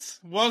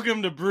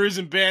Welcome to Brews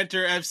and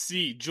Banter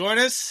FC. Join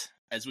us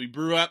as we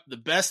brew up the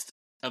best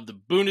of the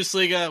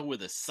Bundesliga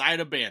with a side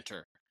of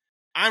banter.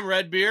 I'm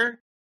Red Beer.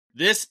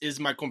 This is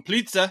my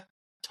Komplice,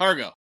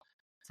 Targo.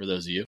 For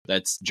those of you,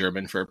 that's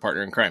German for a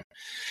partner in crime.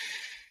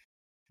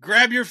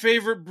 Grab your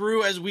favorite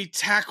brew as we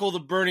tackle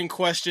the burning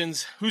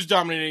questions. Who's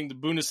dominating the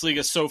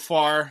Bundesliga so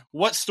far?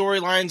 What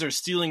storylines are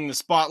stealing the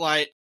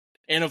spotlight?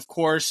 And of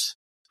course,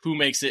 who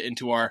makes it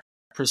into our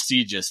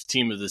prestigious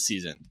team of the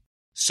season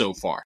so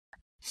far?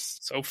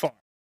 So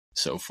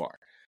far.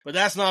 But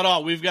that's not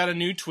all. We've got a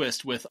new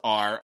twist with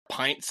our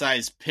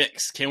pint-sized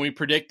picks. Can we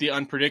predict the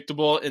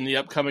unpredictable in the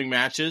upcoming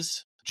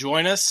matches?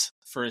 Join us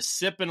for a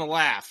sip and a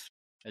laugh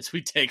as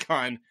we take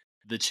on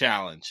the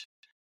challenge.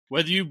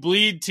 Whether you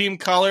bleed team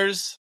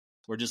colors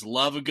or just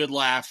love a good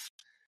laugh,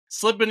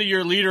 slip into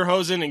your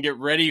lederhosen and get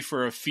ready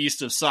for a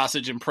feast of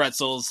sausage and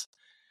pretzels.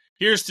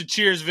 Here's to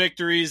cheers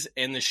victories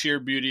and the sheer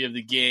beauty of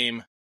the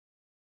game.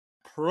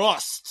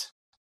 Prost!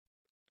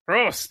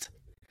 Prost!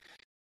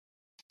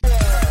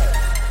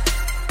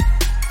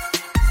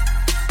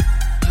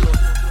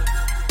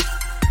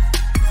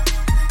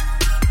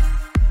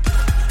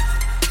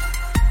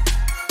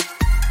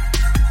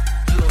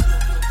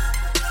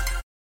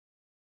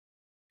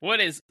 What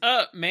is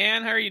up,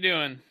 man? How are you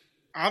doing?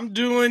 I'm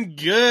doing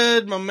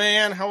good, my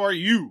man. How are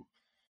you?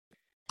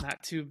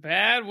 Not too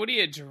bad. What are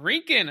you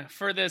drinking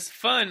for this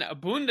fun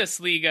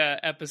Bundesliga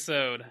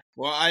episode?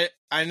 Well,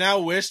 I now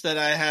wish that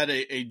I had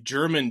a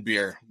German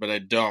beer, but I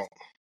don't.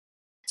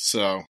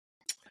 So,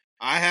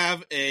 I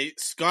have a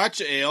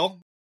Scotch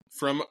ale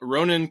from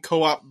Ronin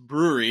Co-op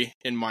Brewery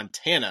in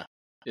Montana.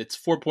 It's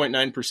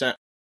 4.9%.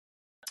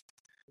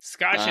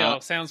 Scotch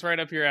ale sounds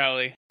right up your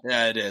alley.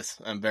 Yeah, it is.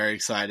 I'm very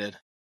excited.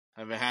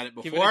 I haven't had it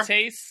before. Give it a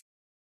taste.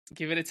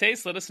 Give it a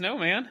taste. Let us know,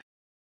 man.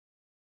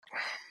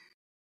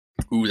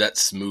 Ooh,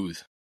 that's smooth.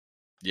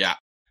 Yeah.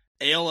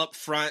 Ale up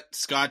front,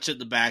 Scotch at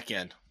the back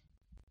end.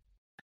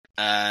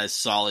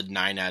 Solid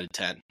 9 out of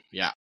 10.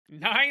 Yeah.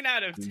 9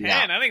 out of 10.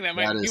 Yeah, I think that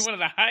might be one of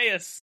the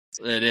highest.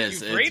 It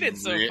is. You've rated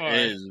so far.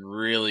 It is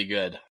really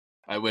good.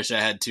 I wish I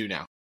had 2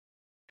 now.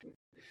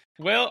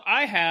 Well,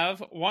 I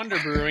have Wander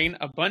Brewing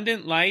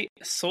Abundant Light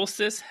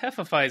Solstice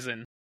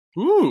Hefeweizen.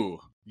 Ooh,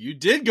 you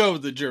did go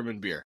with the German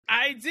beer.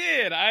 I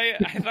did. I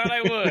thought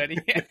I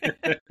would. Yeah.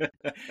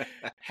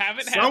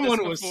 Haven't had Someone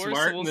this was before,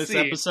 smart so we'll in this see.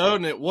 episode,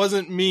 and it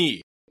wasn't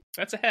me.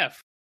 That's a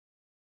hef.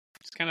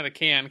 Just kind of the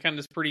can, kind of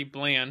just pretty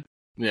bland.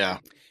 Yeah.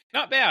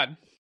 Not bad.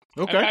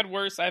 Okay. I've had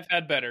worse. I've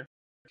had better.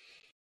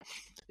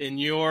 In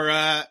your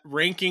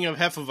ranking of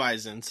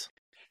Hefeweizens,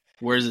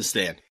 where does it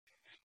stand?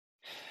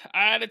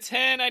 Out of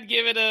 10, I'd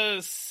give it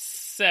a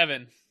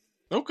 7.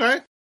 Okay.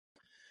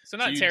 So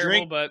not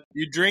terrible, but...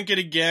 You drink it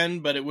again,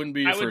 but it wouldn't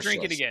be your first I would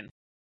drink choice. it again.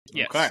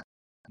 Yes. Okay.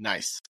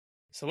 Nice.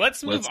 So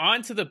let's move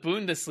on to the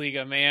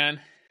Bundesliga, man.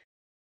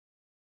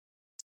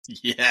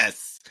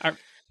 Yes.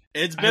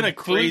 It's been a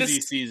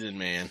crazy season,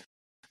 man,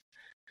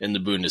 in the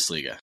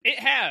Bundesliga. It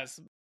has.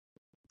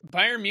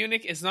 Bayern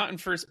Munich is not in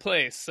first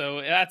place,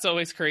 so that's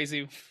always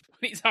crazy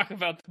when you talk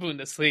about the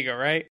Bundesliga,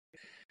 right?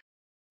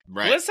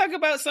 Right. Let's talk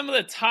about some of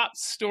the top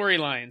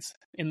storylines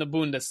in the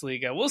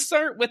Bundesliga. We'll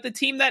start with the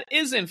team that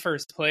is in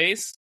first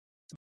place,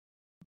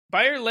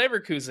 Bayer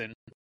Leverkusen.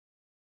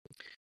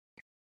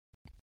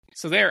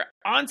 So they're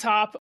on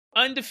top,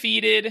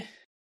 undefeated.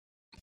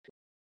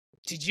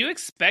 Did you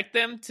expect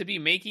them to be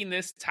making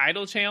this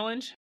title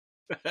challenge?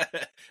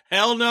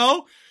 Hell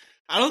no.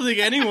 I don't think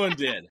anyone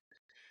did.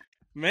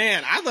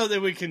 Man, I thought they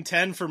would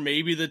contend for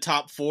maybe the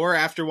top 4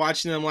 after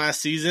watching them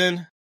last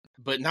season,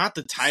 but not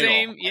the title.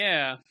 Same,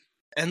 yeah.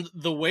 And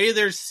the way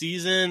their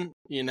season,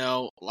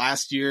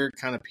 last year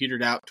kind of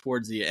petered out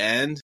towards the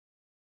end.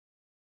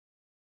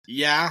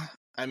 Yeah,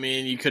 I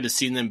mean, you could have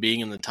seen them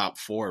being in the top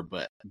 4,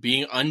 but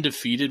being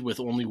undefeated with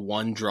only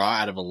 1 draw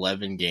out of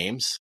 11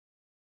 games,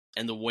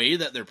 and the way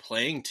that they're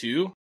playing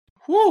too,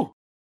 whew,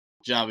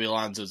 Xabi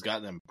Alonso's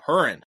got them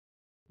purring.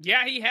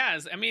 Yeah, he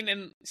has. I mean,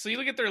 and so you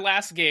look at their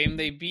last game,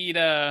 they beat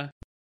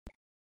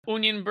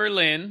Union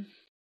Berlin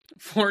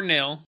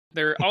 4-0.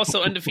 They're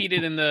also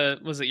undefeated in the,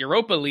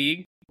 Europa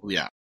League?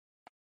 Yeah.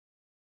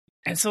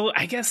 And so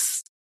I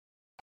guess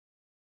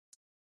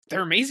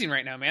they're amazing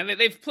right now, man.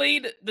 They've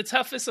played the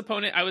toughest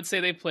opponent I would say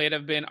they've played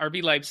have been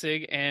RB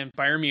Leipzig and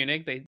Bayern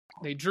Munich.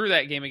 They drew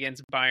that game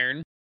against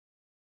Bayern.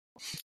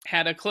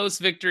 Had a close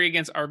victory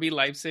against RB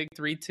Leipzig,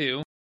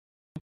 3-2.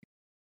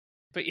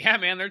 But yeah,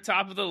 man, they're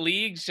top of the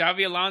league.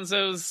 Xabi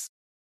Alonso's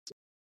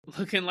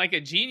looking like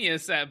a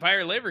genius at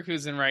Bayer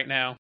Leverkusen right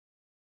now.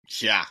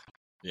 Yeah.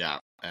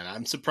 And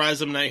I'm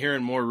surprised I'm not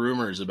hearing more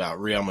rumors about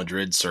Real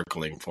Madrid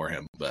circling for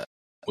him, but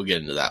we'll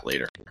get into that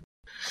later.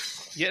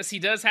 Yes, he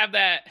does have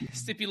that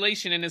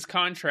stipulation in his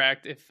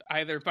contract. If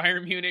either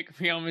Bayern Munich,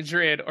 Real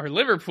Madrid, or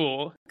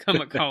Liverpool come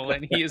a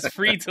calling, he is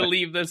free to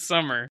leave this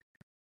summer.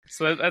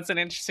 So that's an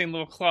interesting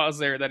little clause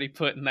there that he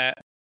put in that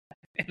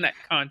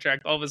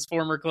contract, all of his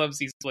former clubs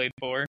he's played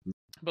for.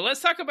 But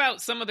let's talk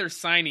about some of their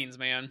signings,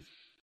 man,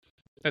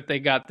 that they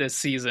got this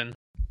season.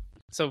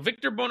 So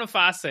Victor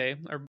Boniface,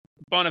 or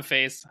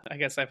Boniface, I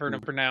guess I've heard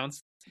him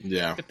pronounced,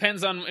 Yeah.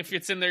 Depends on if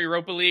it's in the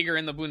Europa League or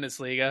in the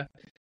Bundesliga.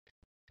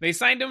 They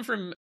signed him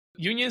from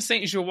Union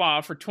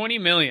Saint-Gilloise for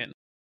 $20 million.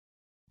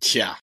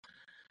 Yeah.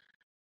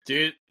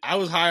 Dude, I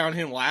was high on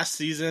him last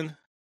season.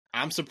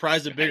 I'm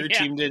surprised a bigger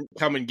team didn't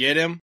come and get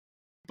him.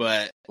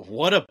 But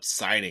what a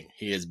signing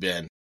he has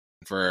been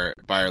for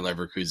Bayer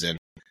Leverkusen.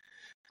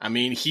 I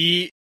mean,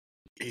 he's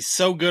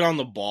so good on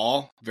the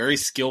ball, very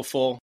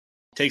skillful,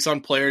 takes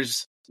on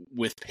players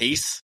with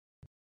pace,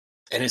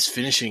 and his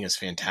finishing is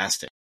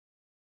fantastic.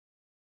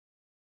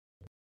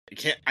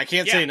 I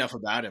can't say enough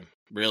about him,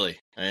 really.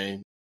 I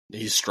mean,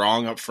 he's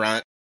strong up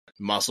front,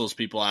 muscles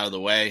people out of the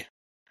way.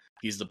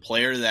 He's the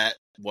player that,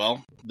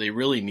 well, they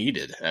really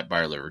needed at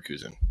Bayer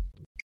Leverkusen.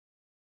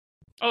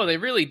 Oh, they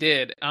really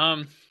did.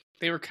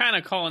 They were kind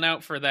of calling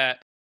out for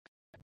that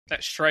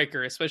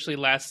striker, especially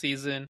last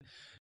season.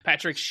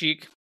 Patrick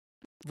Schick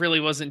really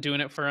wasn't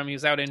doing it for him. He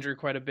was out injured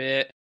quite a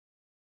bit.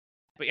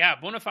 But yeah,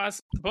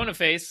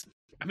 Boniface.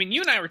 I mean,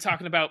 you and I were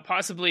talking about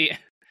possibly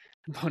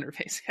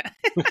Boniface.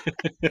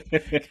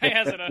 Guy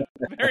has a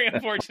very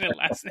unfortunate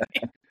last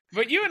name.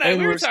 But you and I,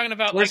 we were talking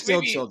about we're like still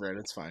maybe children.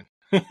 It's fine.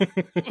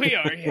 We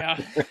are, yeah.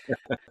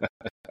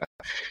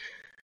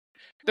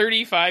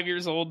 35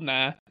 years old,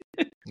 nah.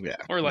 Yeah.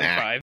 Or like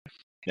 5.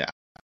 Yeah.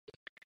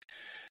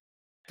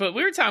 But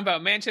we were talking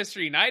about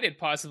Manchester United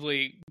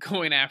possibly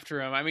going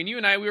after him. I mean, you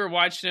and I, we were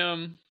watching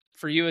him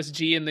for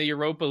USG in the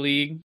Europa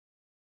League.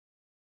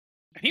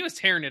 And he was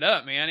tearing it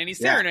up, man. And he's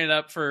tearing it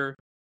up for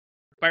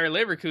Bayer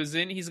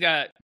Leverkusen. He's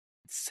got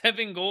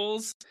 7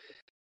 goals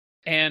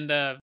and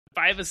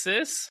 5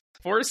 assists,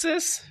 4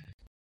 assists,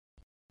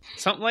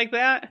 something like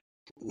that.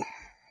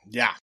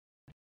 Yeah.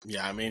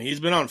 Yeah, I mean,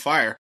 he's been on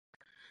fire.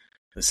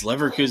 This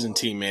Leverkusen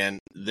team, man,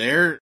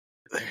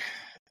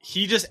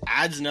 he just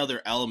adds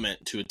another element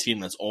to a team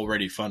that's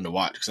already fun to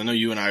watch. Because I know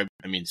you and I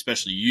mean,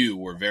 especially you,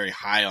 were very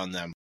high on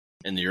them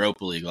in the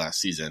Europa League last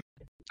season.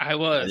 I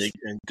was. I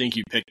think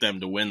you picked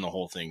them to win the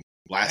whole thing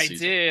last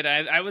season. I did.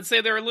 I would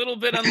say they were a little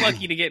bit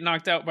unlucky to get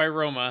knocked out by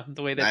Roma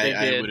the way that they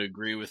did. I would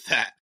agree with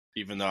that,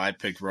 even though I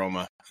picked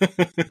Roma.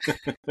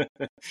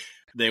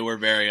 They were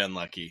very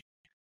unlucky.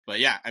 But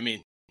yeah, I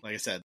mean, like I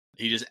said,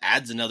 he just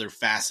adds another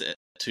facet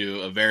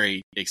to a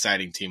very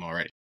exciting team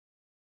already.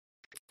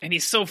 And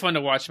he's so fun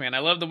to watch, man. I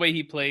love the way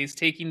he plays,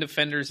 taking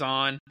defenders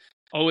on,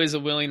 always a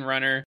willing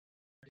runner.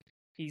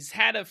 He's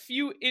had a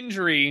few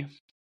injury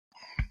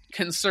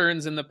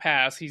concerns in the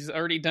past. He's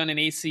already done an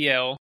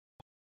ACL,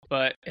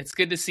 but it's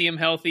good to see him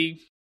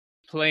healthy,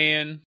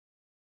 playing,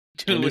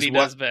 doing what he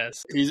does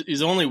best.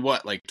 He's only,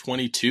 like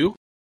 22?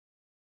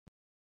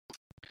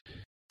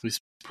 He's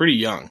pretty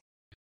young.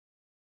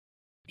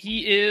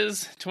 He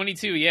is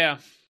 22, yeah.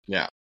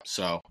 Yeah,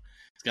 so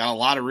he's got a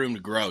lot of room to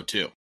grow,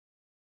 too,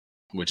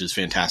 which is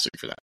fantastic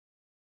for that.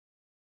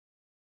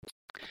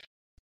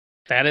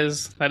 That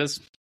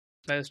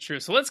is true.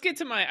 So let's get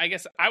to I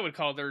guess I would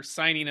call their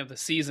signing of the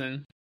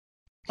season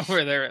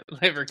over there at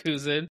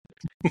Leverkusen.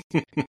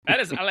 That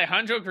is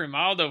Alejandro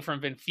Grimaldo from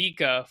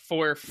Benfica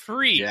for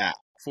free. Yeah,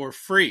 for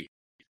free.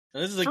 Now,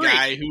 this is a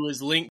guy who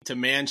was linked to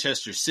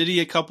Manchester City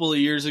a couple of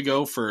years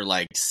ago for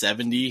like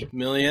 70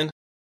 million.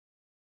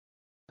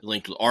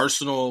 Linked with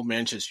Arsenal,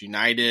 Manchester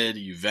United,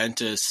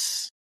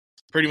 Juventus,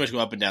 pretty much go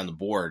up and down the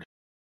board,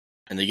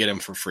 and they get him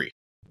for free.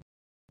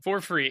 For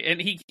free. And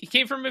he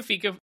came from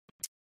Benfica.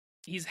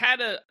 He's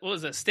had a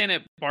stint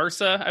at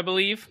Barca, I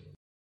believe.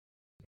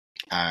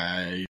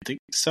 I think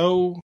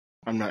so.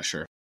 I'm not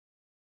sure.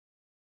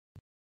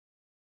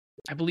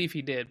 I believe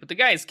he did. But the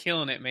guy's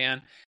killing it,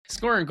 man.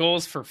 Scoring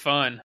goals for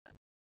fun.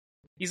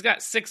 He's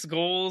got 6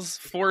 goals,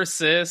 4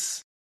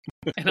 assists,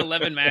 and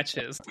 11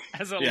 matches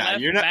as a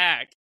left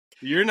back.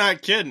 You're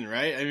not kidding,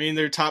 right? I mean,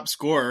 their top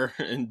scorer,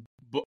 and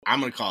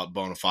I'm going to call it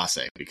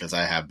Boniface because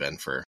I have been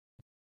for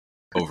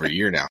over a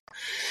year now.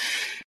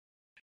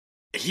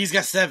 He's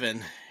got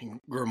 7.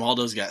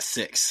 Grimaldo's got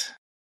 6.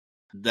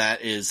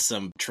 That is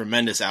some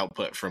tremendous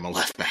output from a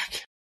left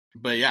back.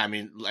 But yeah, I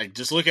mean, like,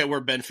 just look at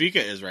where Benfica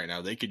is right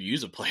now. They could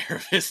use a player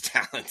of his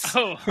talents.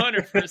 Oh,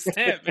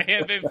 100%,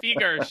 man.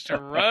 Benfica are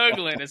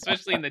struggling,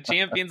 especially in the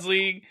Champions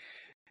League.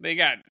 They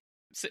got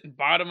sitting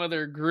bottom of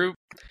their group.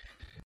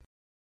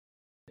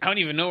 I don't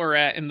even know where we're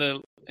at in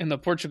the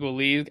Portugal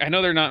league. I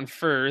know they're not in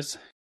first.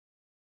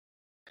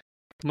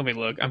 Let me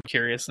look. I'm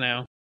curious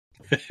now.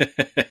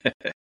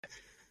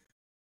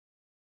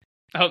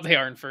 Oh, they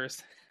are in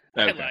first.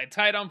 Okay. I lied.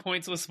 Tied on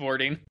points with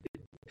Sporting.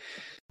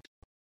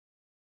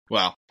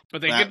 Well,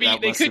 but they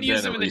could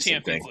use them in the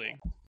Champions League.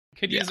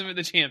 Could use them in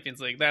the Champions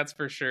League. That's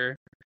for sure.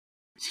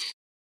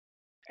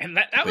 And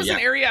that was an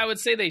area I would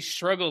say they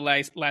struggled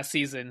last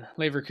season,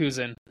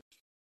 Leverkusen.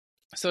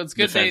 So it's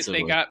good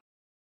they got.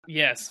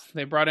 Yes,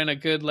 they brought in a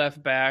good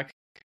left back.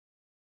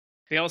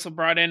 They also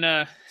brought in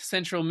a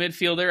central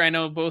midfielder I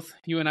know both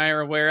you and I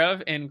are aware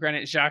of, in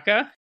Granit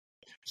Xhaka.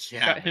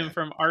 Yeah, got him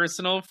from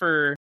Arsenal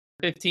for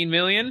 15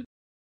 million.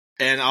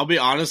 And I'll be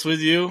honest with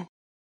you,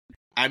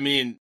 I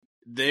mean,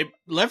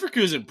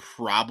 Leverkusen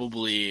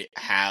probably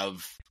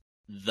have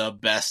the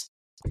best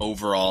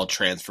overall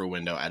transfer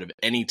window out of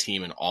any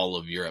team in all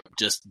of Europe,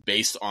 just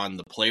based on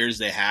the players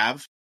they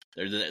have,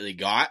 that they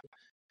got,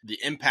 the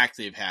impact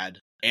they've had,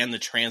 and the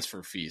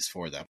transfer fees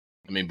for them.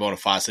 I mean,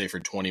 Boniface for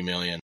 20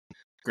 million,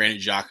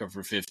 Granit Xhaka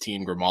for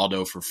 15,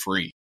 Grimaldo for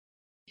free,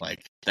 like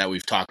that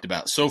we've talked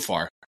about so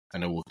far. I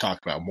know we'll talk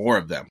about more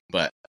of them,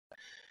 but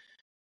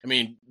I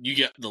mean, you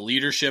get the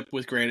leadership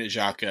with Granit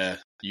Xhaka,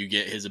 you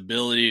get his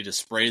ability to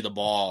spray the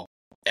ball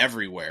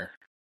everywhere.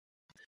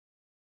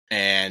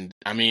 And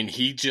I mean,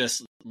 he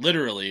just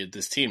literally,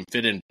 this team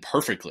fit in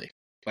perfectly,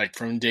 like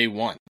from day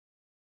one.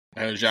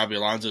 I know Xabi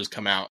Alonso's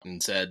come out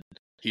and said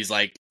he's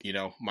like,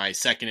 my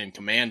second in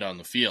command on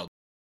the field.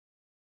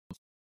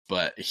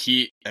 But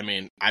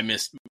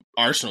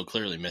Arsenal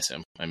clearly miss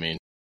him. I mean,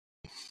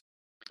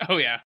 oh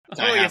yeah,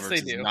 yes, they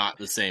do. Is not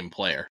the same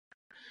player.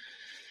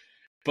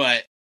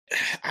 But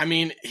I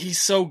mean, he's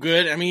so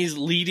good. I mean,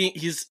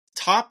 he's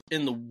top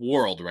in the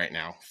world right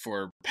now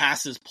for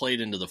passes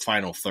played into the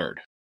final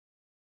third.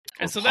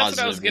 And so that's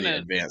what I was gonna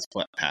advanced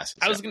passes.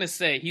 I was gonna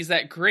say he's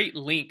that great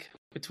link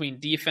between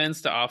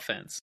defense to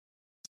offense,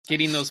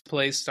 getting those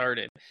plays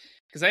started.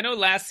 Because I know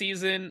last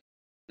season,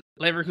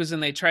 Leverkusen,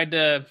 they tried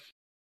to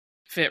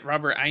fit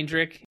Robert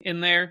Eindrich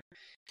in there,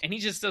 and he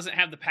just doesn't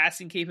have the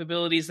passing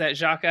capabilities that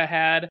Xhaka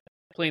had,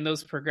 playing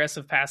those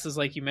progressive passes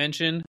like you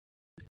mentioned.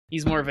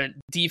 He's more of a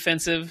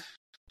defensive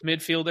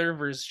midfielder,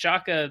 whereas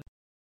Xhaka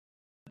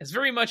is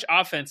very much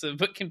offensive,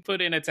 but can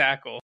put in a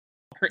tackle.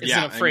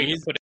 Isn't afraid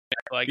to put it in a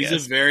tackle, I guess.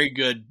 He's a very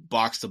good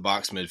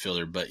box-to-box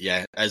midfielder, but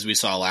yeah, as we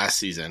saw last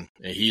season,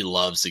 he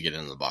loves to get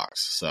in the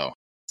box. So,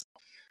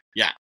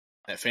 yeah,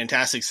 a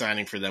fantastic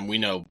signing for them. We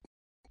know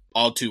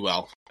all too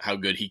well how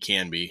good he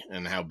can be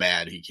and how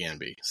bad he can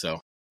be. So,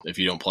 if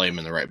you don't play him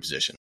in the right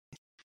position.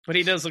 But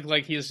he does look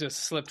like he's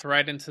just slipped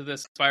right into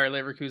this Bayer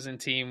Leverkusen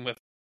team with,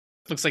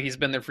 looks like he's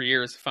been there for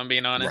years, if I'm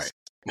being honest.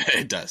 Right.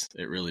 It does.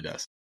 It really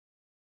does.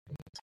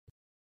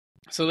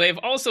 So they've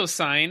also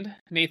signed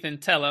Nathan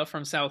Tella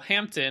from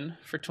Southampton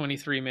for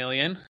 23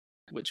 million,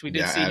 which we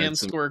did see him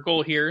score a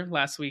goal here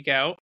last week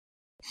out.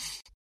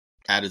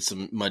 Added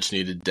some much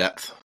needed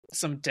depth.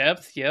 Some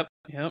depth, yep.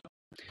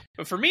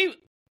 But for me,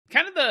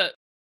 kind of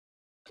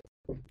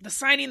the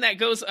signing that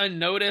goes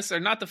unnoticed, or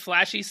not the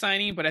flashy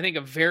signing, but I think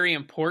a very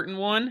important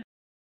one,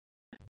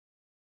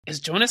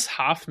 is Jonas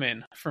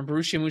Hoffmann from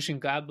Borussia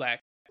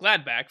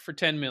Mönchengladbach for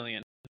 10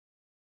 million.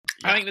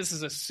 Yeah. I think this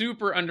is a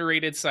super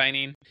underrated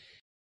signing,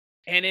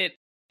 and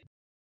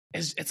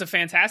it's a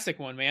fantastic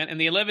one, man. In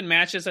the 11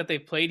 matches that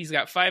they've played, he's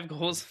got 5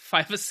 goals,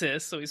 5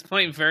 assists, so he's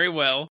playing very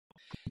well.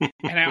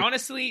 And I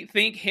honestly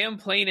think him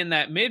playing in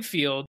that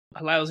midfield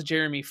allows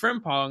Jeremy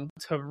Frimpong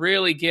to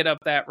really get up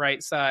that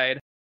right side.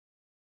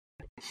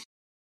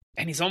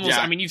 And he's almost,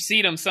 I mean, you've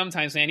seen him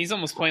sometimes, man. He's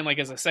almost playing like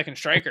as a second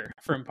striker,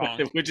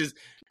 Frimpong. Which is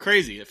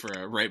crazy for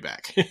a right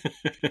back.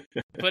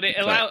 But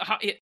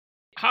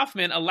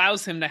Hoffman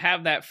allows him to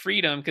have that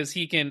freedom because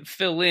he can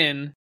fill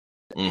in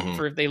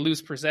for if they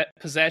lose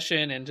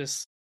possession and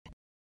just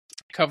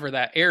cover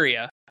that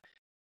area.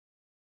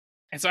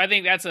 And so I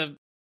think that's a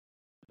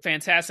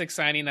fantastic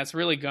signing that's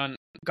really gone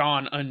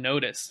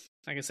unnoticed.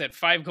 Like I said,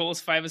 5 goals,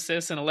 5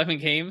 assists in 11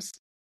 games.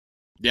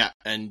 Yeah,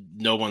 and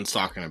no one's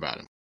talking about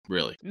him,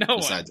 really. No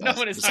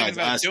one is talking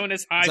about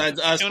Jonas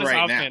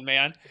Hoffman,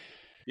 man.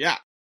 Yeah.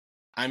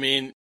 I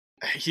mean,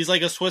 he's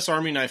like a Swiss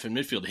Army knife in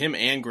midfield. Him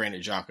and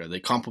Granit Xhaka, they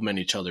complement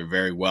each other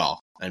very well,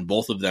 and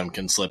both of them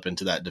can slip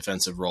into that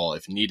defensive role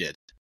if needed.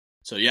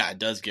 So, yeah, it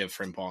does give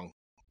Frimpong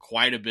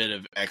quite a bit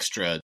of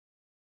extra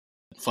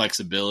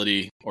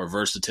flexibility or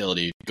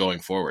versatility going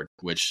forward,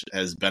 which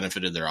has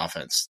benefited their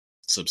offense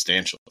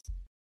substantially.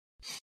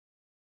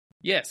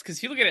 Yes, because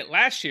if you look at it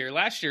last year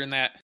in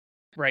that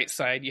right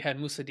side, you had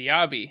Moussa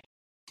Diaby,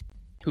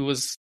 who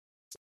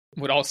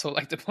would also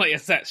like to play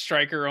as that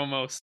striker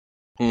almost.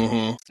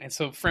 And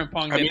so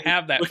Frimpong didn't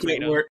have that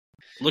freedom.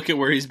 Look at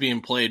where he's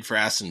being played for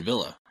Aston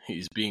Villa.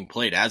 He's being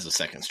played as a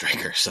second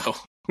striker, so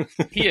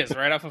he is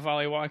right off of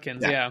Ollie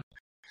Watkins, yeah.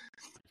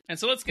 And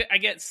so let's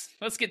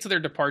get to their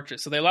departure.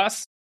 So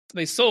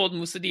they sold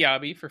Moussa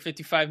Diaby for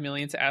 55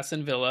 million to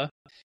Aston Villa,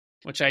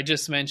 which I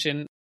just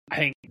mentioned. I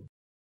think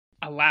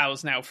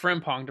allows now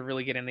Frimpong to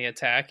really get in the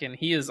attack, and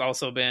he has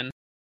also been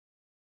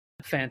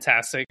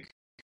fantastic.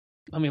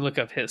 Let me look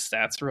up his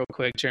stats real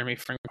quick, Jeremy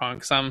Frimpong,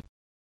 because I'm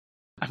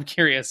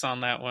curious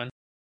on that one.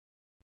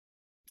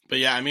 But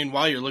yeah, I mean,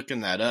 while you're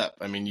looking that up,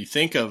 I mean, you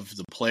think of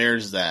the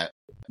players that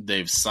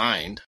they've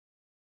signed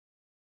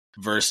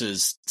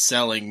versus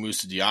selling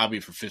Moussa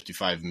Diaby for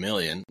 55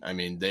 million. I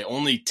mean, they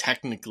only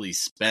technically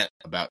spent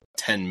about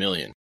 10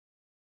 million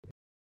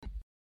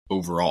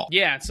overall.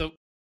 Yeah, so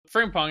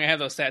Frimpong, I have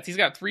those stats. He's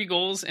got 3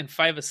 goals and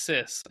 5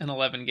 assists in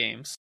 11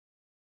 games.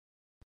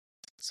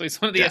 So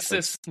he's one of the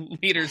assist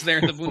leaders there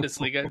in the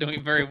Bundesliga,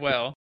 doing very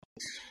well.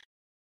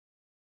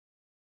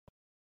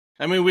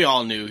 I mean, we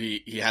all knew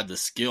he had the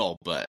skill,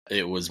 but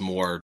it was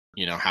more,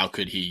 how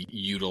could he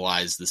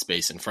utilize the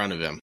space in front of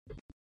him?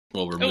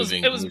 Well,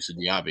 removing Moussa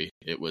Diaby.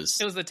 It was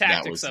the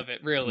tactics of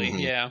it, really,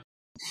 yeah.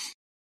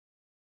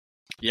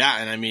 Yeah,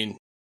 and I mean,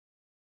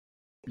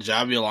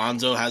 Xabi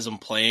Alonso has them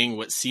playing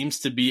what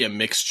seems to be a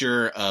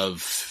mixture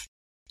of,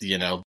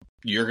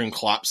 Jurgen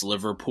Klopp's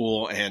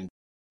Liverpool and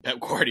Pep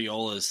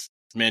Guardiola's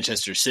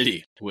Manchester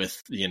City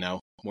with,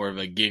 more of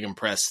a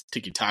gegenpress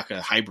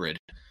tiki-taka hybrid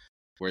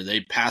where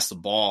they pass the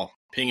ball,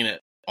 pinging it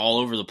all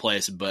over the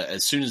place, but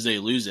as soon as they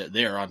lose it,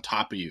 they are on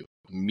top of you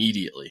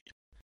immediately.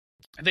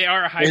 They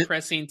are a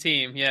high-pressing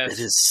team, yes. It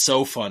is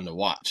so fun to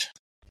watch.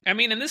 I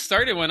mean, and this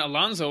started when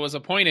Alonso was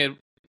appointed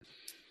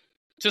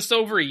just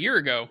over a year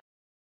ago.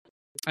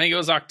 I think it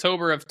was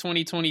October of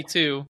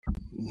 2022,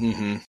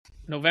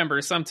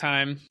 November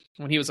sometime,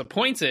 when he was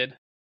appointed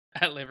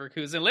at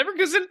Leverkusen.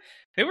 Leverkusen,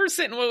 they were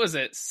sitting,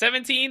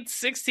 17th,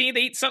 16th,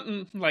 8th,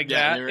 something like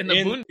that.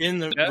 In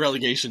the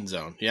relegation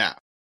zone, yeah.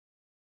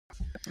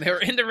 They were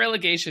in the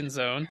relegation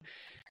zone.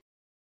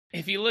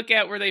 If you look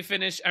at where they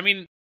finished,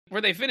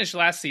 where they finished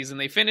last season,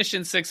 they finished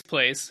in 6th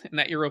place in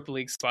that Europa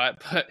League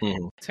spot, but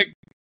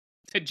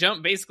to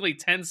jump basically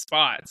 10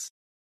 spots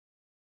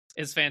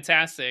is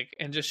fantastic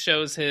and just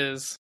shows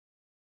his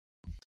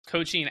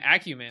coaching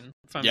acumen,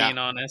 if I'm being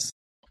honest.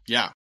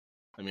 Yeah.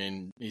 I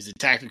mean, he's a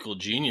tactical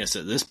genius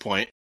at this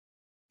point.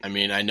 I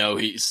mean, I know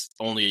he's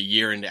only a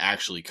year into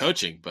actually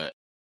coaching, but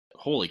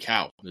holy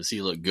cow, does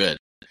he look good.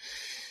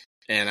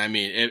 And I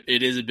mean,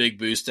 it is a big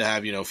boost to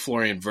have,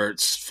 Florian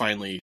Wirtz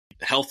finally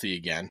healthy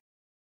again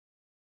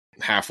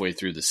halfway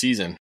through the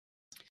season.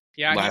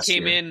 Yeah, he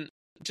came in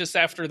just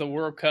after the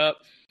World Cup.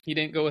 He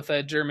didn't go with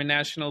a German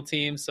national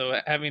team, so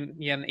having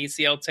an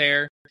ACL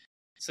tear.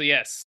 So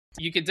yes,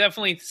 you could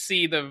definitely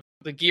see the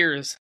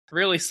gears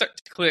really start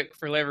to click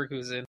for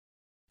Leverkusen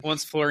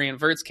once Florian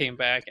Wirtz came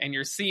back, and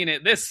you're seeing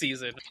it this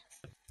season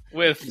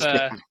with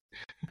the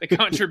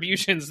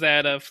contributions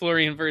that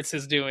Florian Wirtz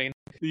is doing.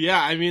 Yeah,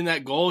 I mean,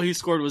 that goal he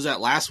scored, was that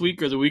last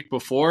week or the week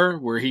before,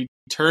 where he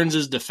turns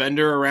his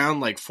defender around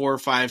like 4 or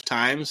 5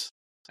 times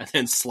and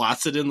then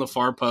slots it in the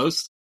far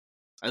post?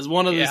 As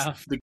one of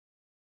the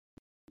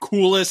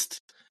coolest,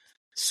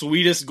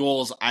 sweetest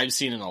goals I've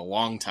seen in a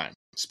long time,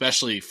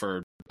 especially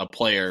for a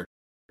player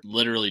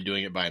literally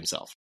doing it by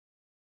himself.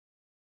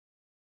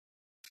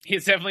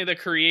 He's definitely the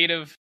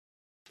creative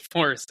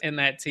force in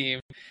that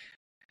team.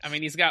 I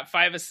mean, he's got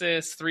 5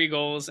 assists, 3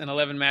 goals, and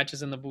 11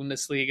 matches in the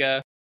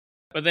Bundesliga.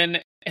 But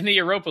then in the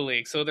Europa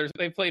League, so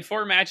they played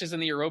 4 matches in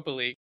the Europa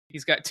League.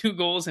 He's got 2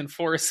 goals and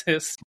 4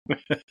 assists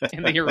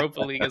in the Europa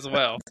League as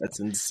well. That's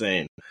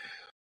insane.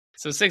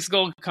 So 6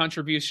 goal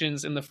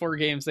contributions in the 4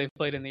 games they've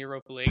played in the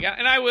Europa League.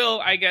 And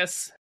I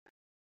guess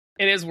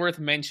it is worth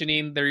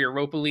mentioning their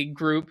Europa League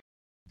group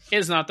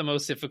is not the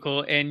most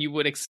difficult, and you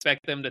would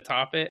expect them to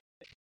top it.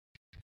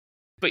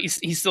 But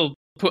he's still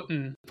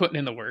putting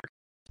in the work.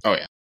 Oh,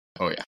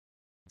 yeah.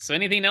 So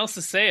anything else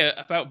to say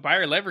about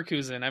Bayer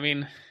Leverkusen? I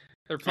mean,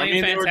 they're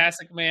playing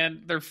fantastic,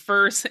 man. They're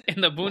first in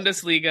the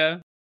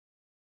Bundesliga.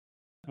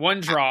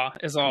 1 draw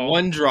is all.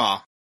 1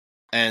 draw,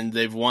 and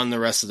they've won the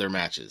rest of their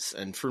matches.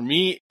 And for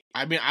me,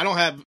 I mean,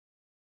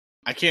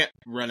 I can't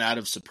run out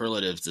of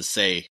superlatives to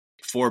say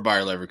for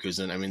Bayer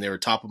Leverkusen. I mean, they were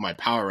top of my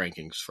power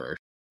rankings, for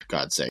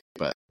God's sake.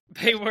 But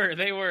they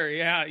were.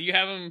 Yeah, you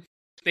have them.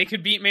 They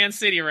could beat Man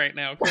City right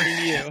now, according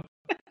to you.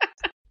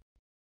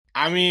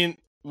 I mean,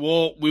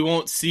 we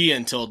won't see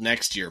until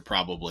next year,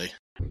 probably,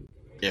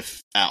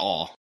 if at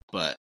all.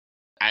 But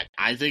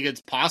I think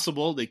it's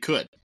possible they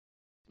could.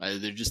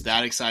 They're just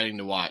that exciting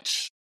to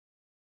watch.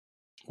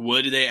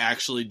 Would they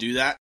actually do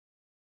that?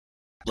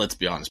 Let's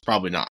be honest,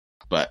 probably not.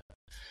 But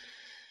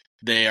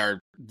they are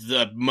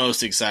the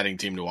most exciting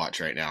team to watch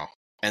right now.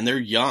 And they're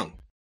young.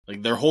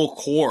 Like, their whole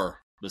core,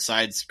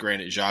 besides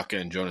Granit Xhaka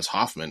and Jonas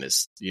Hoffman,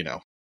 is,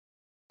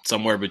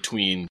 somewhere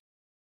between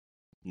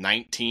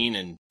 19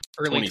 and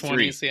early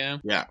 23.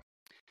 20s, Yeah.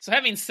 So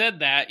having said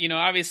that,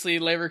 obviously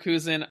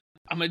Leverkusen,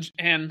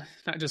 and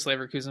not just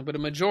Leverkusen, but a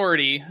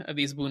majority of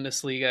these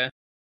Bundesliga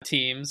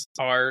teams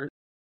are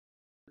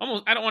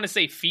almost, I don't want to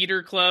say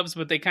feeder clubs,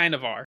 but they kind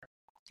of are,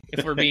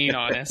 if we're being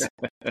honest.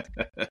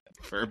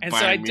 And so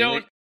I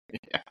don't...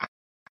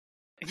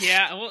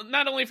 Yeah, well,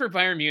 not only for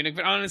Bayern Munich,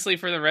 but honestly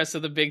for the rest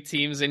of the big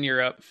teams in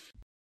Europe,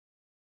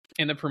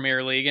 in the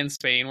Premier League, in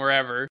Spain,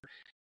 wherever.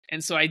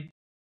 And so I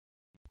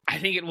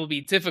think it will be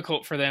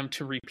difficult for them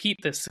to repeat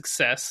this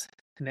success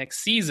next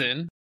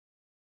season,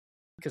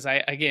 because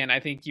I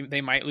think they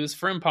might lose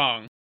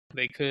Frimpong.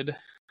 They could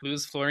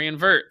lose Florian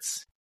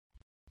Wirtz.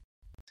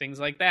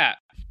 Things like that.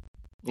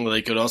 Well,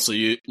 they could also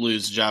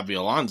lose Xabi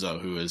Alonso,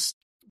 who is...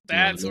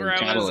 That's where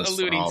I was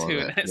alluding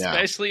to it,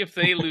 especially if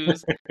they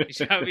lose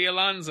Xabi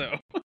Alonso.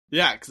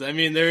 Yeah, because, I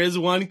mean, there is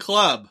one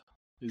club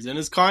who's in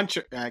his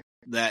contract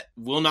that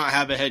will not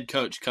have a head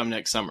coach come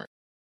next summer.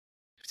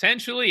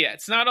 Potentially, yeah.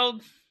 It's not all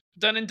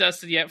done and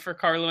dusted yet for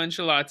Carlo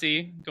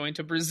Ancelotti going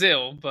to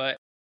Brazil, but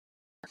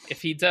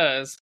if he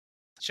does,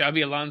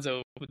 Xabi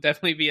Alonso would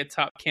definitely be a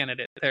top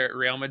candidate there at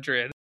Real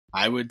Madrid.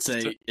 I would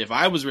say if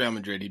I was Real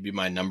Madrid, he'd be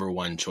my number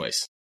 1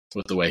 choice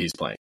with the way he's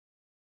playing.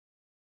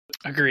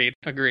 Agreed.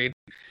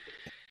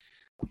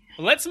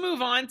 Let's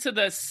move on to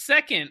the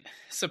second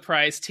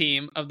surprise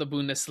team of the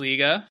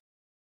Bundesliga,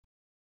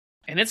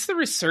 and it's the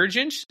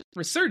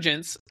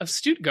resurgence of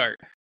Stuttgart.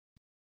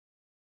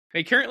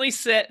 They currently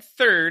sit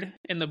third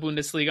in the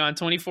Bundesliga on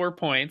 24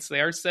 points.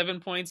 They are 7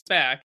 points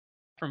back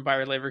from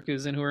Bayer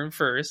Leverkusen, who are in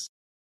first.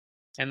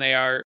 And they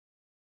are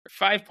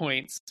 5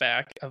 points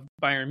back of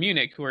Bayern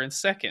Munich, who are in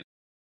second.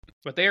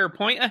 But they are a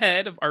point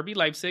ahead of RB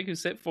Leipzig, who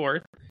sit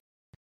fourth.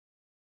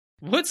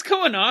 What's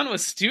going on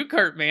with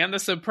Stuttgart, man? The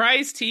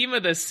surprise team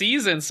of the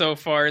season so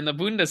far in the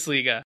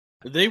Bundesliga.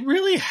 They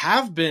really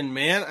have been,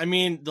 man. I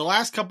mean, the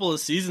last couple of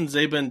seasons,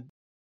 they've been,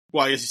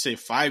 well, I guess you say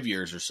 5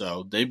 years or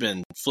so, they've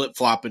been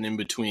flip-flopping in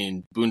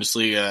between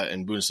Bundesliga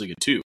and Bundesliga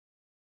 2.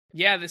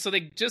 Yeah, so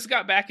they just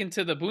got back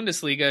into the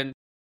Bundesliga in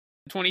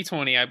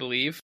 2020, I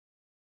believe.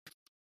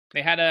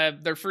 They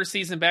had their first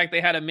season back,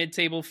 they had a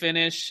mid-table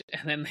finish,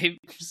 and then they've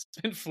just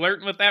been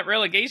flirting with that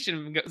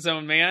relegation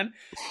zone, man.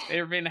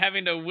 They've been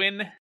having to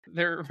win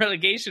their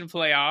relegation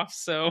playoffs.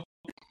 So,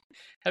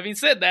 having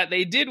said that,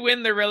 they did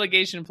win their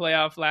relegation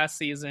playoff last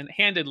season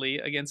handedly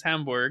against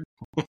Hamburg.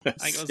 I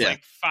think it was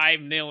like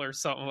 5-0 or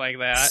something like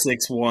that.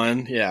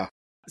 6-1, yeah.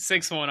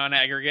 6-1 on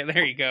aggregate.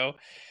 There you go.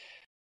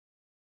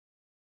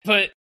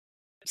 But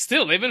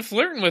still, they've been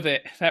flirting with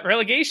it, that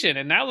relegation.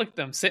 And now look at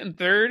them sitting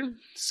third,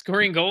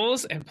 scoring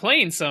goals, and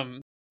playing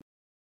some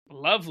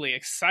lovely,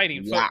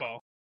 exciting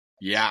football.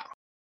 Yeah,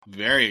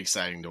 very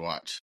exciting to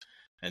watch.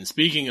 And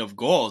speaking of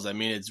goals, I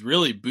mean, it's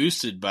really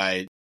boosted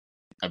by,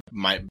 I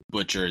might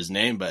butcher his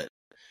name, but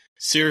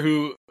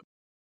Sirhu,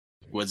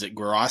 was it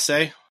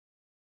Guarassi?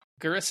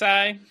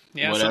 Gurasai?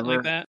 Yeah, whatever. Something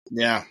like that.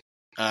 Yeah.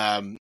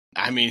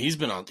 I mean, he's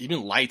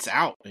been lights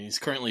out. He's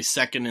currently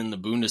second in the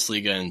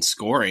Bundesliga in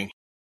scoring.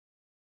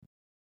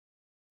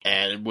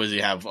 And does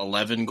he have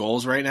 11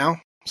 goals right now?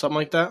 Something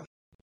like that?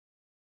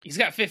 He's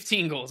got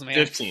 15 goals, man.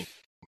 15.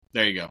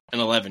 There you go. In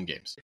 11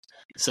 games.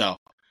 So,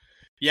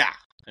 yeah.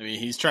 I mean,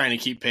 he's trying to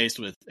keep pace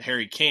with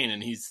Harry Kane,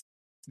 and he's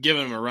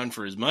giving him a run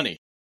for his money.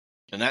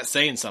 And that's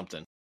saying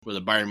something with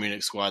a Bayern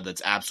Munich squad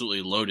that's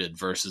absolutely loaded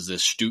versus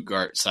this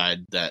Stuttgart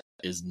side that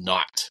is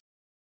not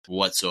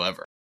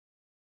whatsoever.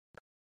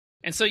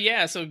 And so,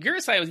 so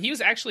Gurasai, he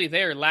was actually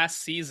there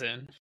last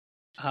season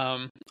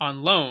on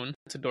loan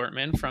to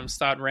Dortmund from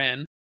Stade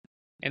Rennes,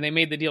 and they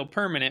made the deal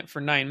permanent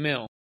for 9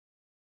 million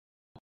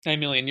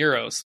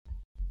euros.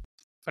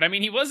 But I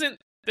mean, he wasn't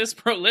this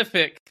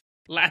prolific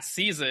last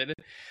season.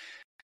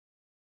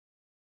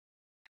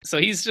 So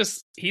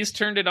he's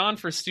turned it on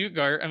for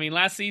Stuttgart. I mean,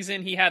 last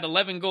season he had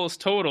 11 goals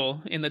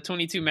total in the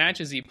 22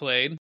 matches he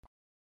played.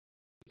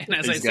 And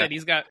as I said,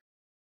 he's got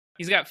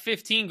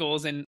 15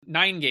 goals in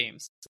 9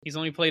 games. He's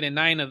only played in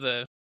 9 of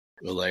the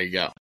Well, there you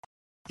go.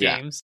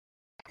 games.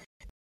 Yeah.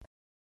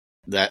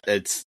 That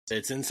it's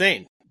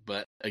insane.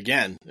 But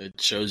again, it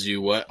shows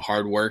you what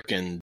hard work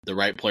and the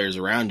right players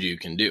around you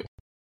can do.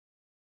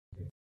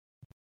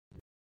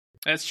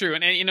 That's true.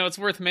 And you know, it's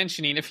worth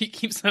mentioning, if he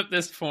keeps up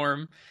this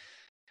form,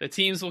 the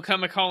teams will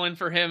come a-calling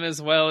for him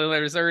as well.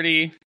 There's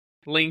already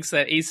links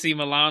that AC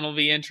Milan will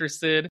be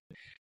interested.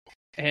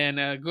 And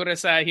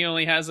Gurasai, he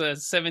only has a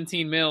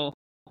 17 mil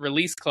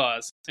release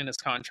clause in his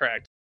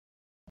contract.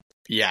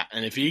 Yeah,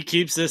 and if he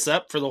keeps this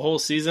up for the whole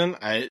season,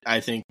 I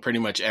think pretty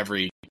much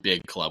every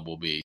big club will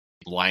be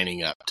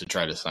lining up to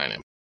try to sign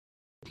him.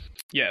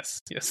 Yes,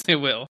 they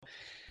will.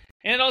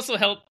 And it also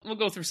helped, we'll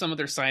go through some of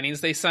their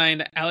signings. They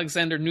signed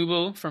Alexander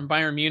Nubel from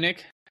Bayern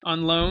Munich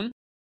on loan.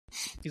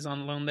 He's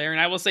on loan there. And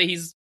I will say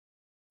he's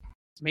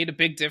made a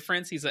big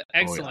difference. He's an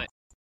excellent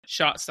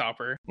shot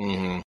stopper.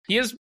 Mm-hmm. He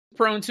is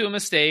prone to a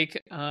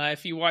mistake.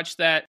 If you watch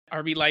that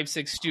RB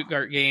Leipzig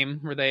Stuttgart game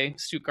where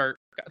Stuttgart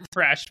got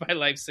thrashed by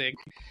Leipzig,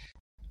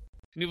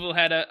 Nubel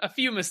had a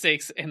few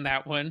mistakes in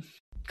that one.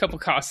 A couple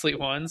costly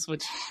ones,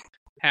 which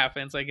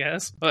happens, I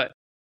guess. But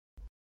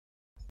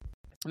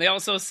they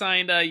also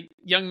signed a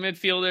young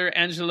midfielder,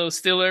 Angelo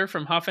Stiller,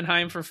 from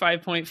Hoffenheim for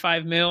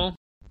 5.5 mil.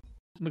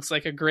 Looks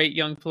like a great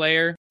young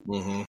player.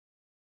 Mm-hmm.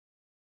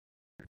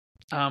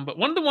 But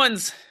one of the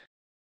ones,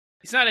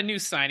 he's not a new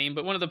signing,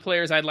 but one of the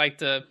players I'd like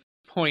to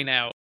point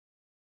out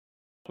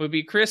would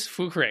be Chris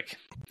Führich.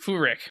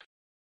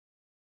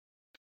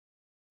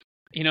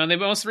 You know,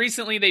 most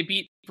recently they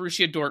beat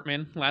Borussia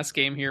Dortmund last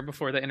game here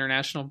before the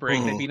international break.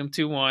 Mm-hmm. They beat them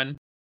 2-1.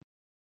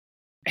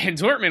 And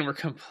Dortmund were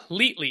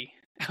completely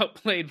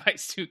outplayed by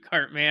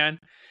Stuttgart, man.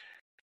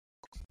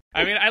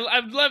 I mean,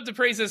 I'd love to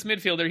praise this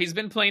midfielder. He's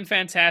been playing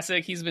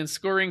fantastic. He's been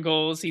scoring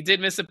goals. He did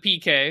miss a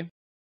PK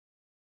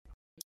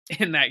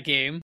in that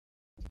game.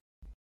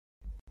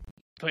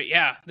 But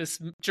yeah, this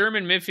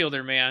German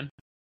midfielder, man.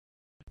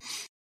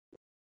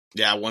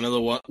 Yeah, one of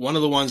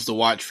the ones to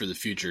watch for the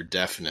future,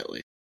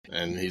 definitely.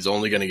 And he's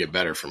only going to get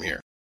better from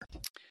here.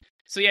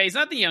 So yeah, he's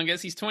not the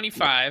youngest. He's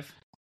 25.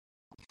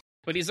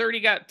 But he's already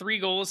got 3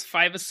 goals,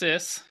 5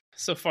 assists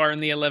so far in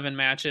the 11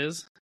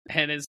 matches.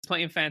 And is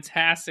playing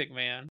fantastic,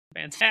 man.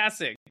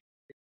 Fantastic.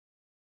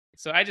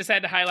 So I just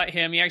had to highlight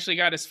him. He actually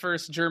got his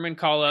first German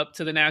call-up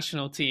to the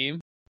national team.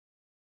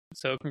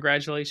 So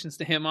congratulations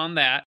to him on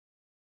that.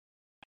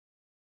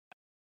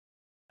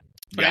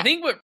 But I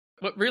think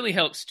what really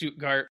helps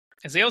Stuttgart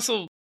is they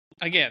also,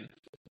 again,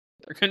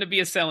 they're going to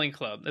be a selling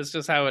club. That's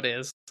just how it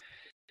is.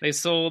 They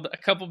sold a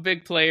couple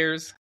big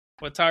players,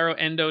 Wataru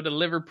Endo to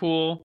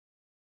Liverpool,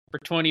 for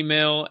 20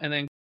 mil, and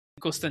then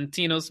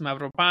Konstantinos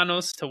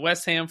Mavropanos to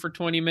West Ham for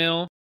 20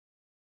 mil.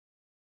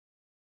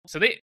 So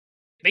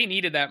they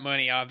needed that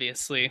money,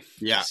 obviously.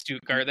 Yeah.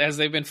 Stuttgart, as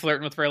they've been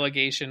flirting with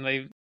relegation,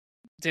 they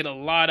did a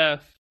lot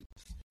of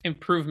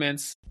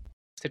improvements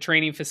to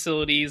training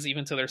facilities,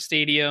 even to their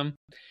stadium.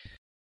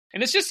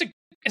 And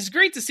it's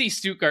great to see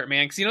Stuttgart,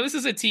 man, because, this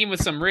is a team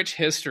with some rich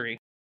history.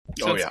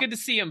 So it's good to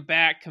see them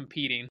back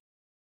competing.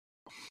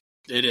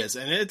 It is,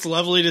 and it's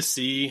lovely to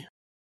see.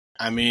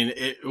 I mean,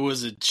 it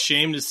was a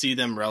shame to see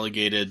them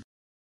relegated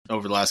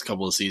over the last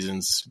couple of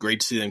seasons.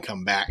 Great to see them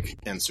come back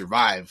and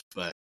survive,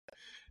 but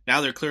now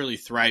they're clearly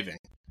thriving.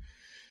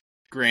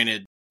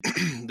 Granted,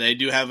 they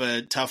do have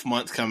a tough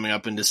month coming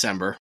up in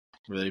December,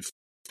 where they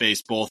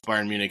face both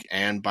Bayern Munich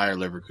and Bayer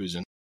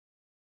Leverkusen.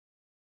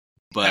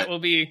 But that will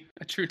be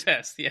a true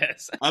test,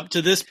 yes. Up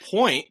to this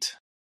point,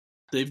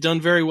 they've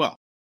done very well.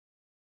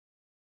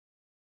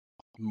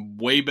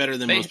 Way better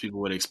than most people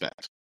would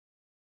expect.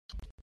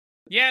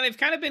 Yeah, they've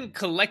kind of been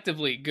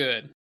collectively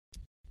good.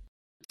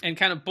 And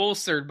kind of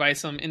bolstered by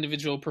some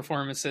individual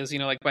performances,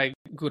 like by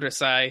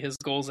Gurasai, his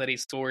goals that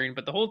he's scoring.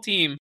 But the whole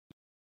team,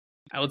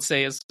 I would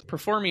say, is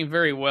performing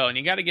very well. And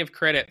you got to give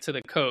credit to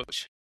the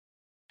coach.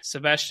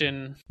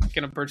 Sebastian,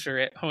 going to butcher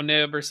it,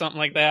 Honib or something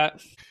like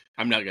that.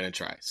 I'm not going to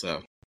try,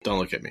 so don't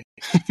look at me.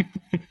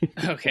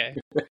 Okay.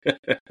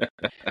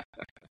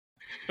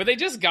 But they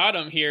just got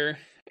him here.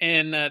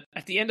 And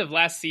at the end of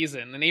last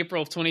season, in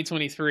April of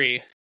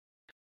 2023,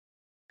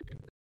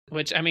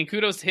 which, I mean,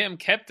 kudos to him,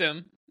 kept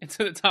him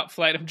into the top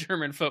flight of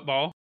German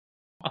football,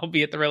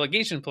 albeit the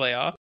relegation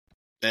playoff.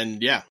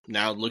 And yeah,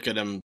 now look at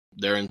them.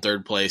 They're in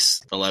third place,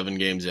 11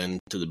 games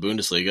into the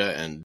Bundesliga,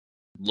 and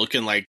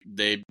looking like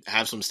they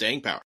have some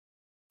staying power.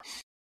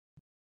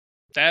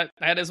 That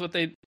is what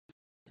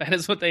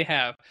they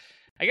have.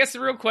 I guess the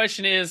real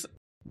question is,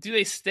 do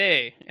they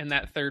stay in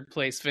that third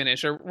place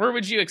finish, or where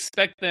would you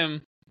expect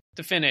them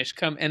to finish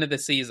come end of the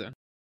season?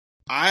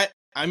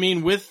 I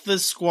mean, with the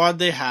squad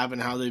they have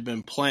and how they've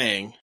been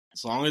playing,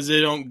 as long as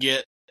they don't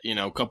get,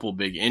 a couple of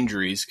big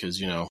injuries,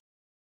 because,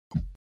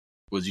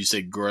 would you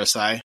say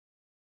Gurasai?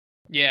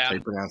 Yeah. How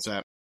you pronounce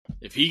that?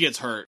 If he gets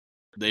hurt,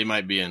 they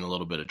might be in a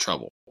little bit of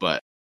trouble. But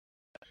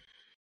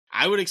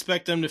I would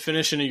expect them to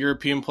finish in a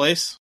European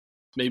place.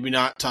 Maybe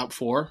not top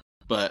 4,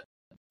 but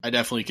I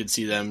definitely could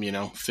see them,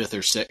 5th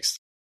or 6th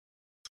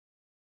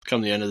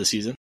come the end of the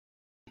season.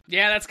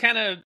 Yeah,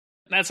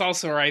 that's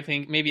also where I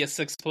think maybe a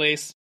 6th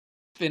place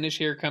finish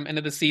here come end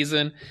of the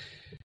season.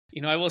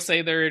 I will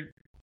say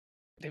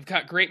they've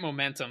got great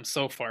momentum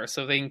so far,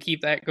 so they can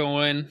keep that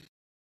going,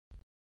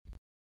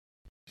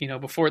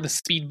 before the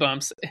speed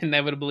bumps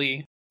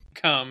inevitably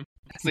come,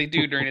 as they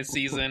do during a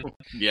season.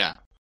 Yeah.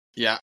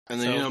 And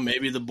then,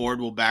 maybe the board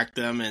will back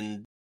them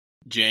in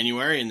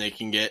January and they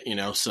can get,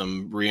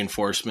 some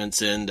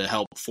reinforcements in to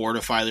help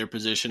fortify their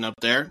position up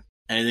there.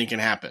 Anything can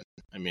happen.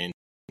 I mean,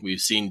 we've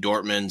seen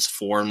Dortmund's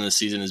form this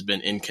season has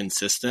been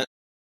inconsistent.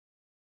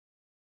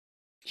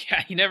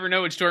 Yeah, you never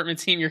know which Dortmund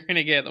team you're going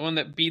to get. The one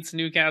that beats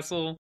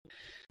Newcastle,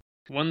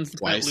 one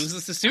that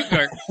loses to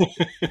Stuttgart.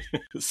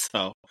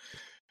 So,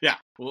 yeah,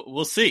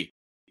 we'll see.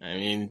 I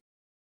mean,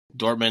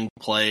 Dortmund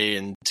play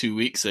in 2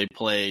 weeks. They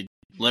play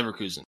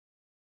Leverkusen.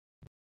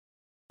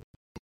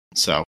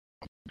 So,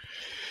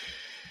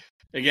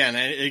 again,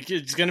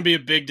 it's going to be a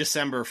big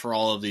December for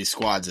all of these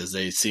squads as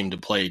they seem to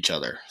play each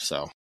other.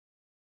 So,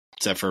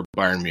 except for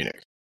Bayern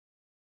Munich.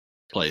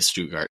 Play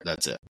Stuttgart.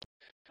 That's it.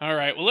 All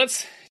right, well,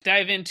 let's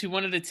dive into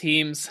one of the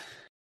teams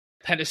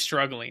that is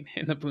struggling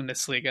in the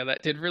Bundesliga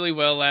that did really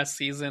well last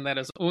season. That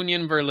is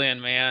Union Berlin,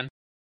 man.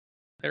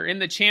 They're in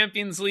the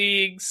Champions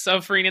League,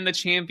 suffering in the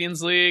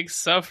Champions League,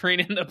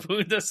 suffering in the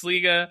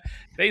Bundesliga.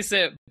 They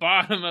sit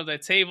bottom of the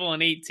table in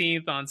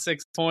 18th on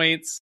 6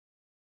 points.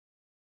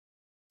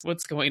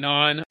 What's going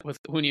on with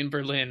Union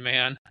Berlin,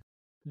 man?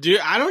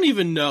 Dude, I don't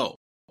even know,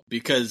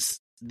 because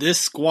this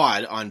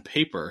squad on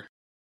paper,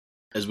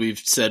 as we've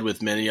said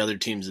with many other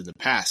teams in the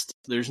past,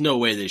 there's no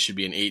way they should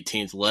be in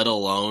 18th, let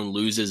alone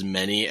lose as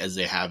many as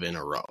they have in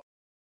a row.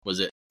 Was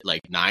it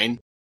like 9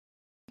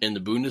 in the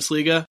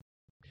Bundesliga?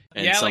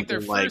 And yeah, like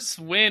their first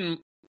win,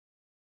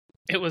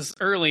 it was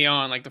early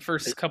on, like the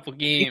first couple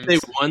games. They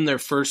won their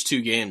first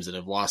 2 games and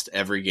have lost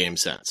every game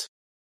since.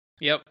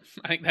 Yep,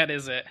 I think that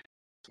is it.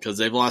 Because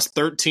they've lost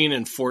 13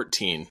 and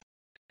 14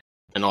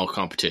 in all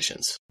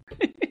competitions.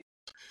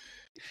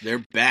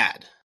 They're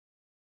bad.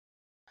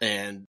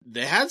 And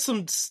they had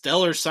some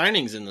stellar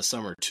signings in the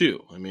summer,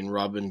 too. I mean,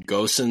 Robin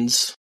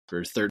Gosens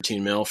for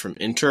 13 mil from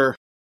Inter.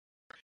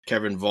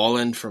 Kevin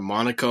Volland from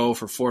Monaco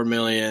for 4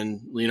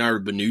 million.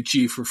 Leonardo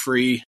Bonucci for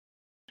free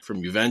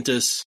from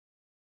Juventus.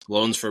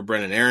 Loans for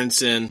Brennan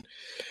Aronson.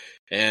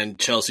 And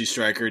Chelsea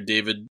striker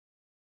David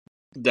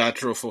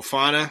Datro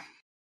Fofana,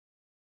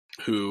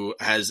 who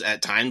has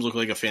at times looked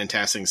like a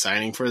fantastic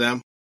signing for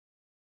them.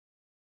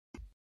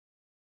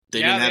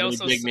 They didn't have any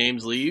big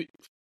names leave.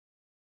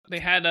 They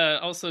had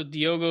also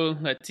Diogo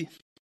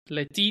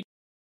Letit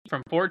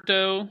from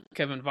Porto,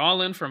 Kevin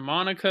Volland from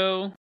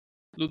Monaco,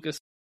 Lucas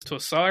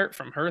Tossart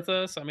from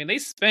Hertha. So, I mean, they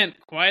spent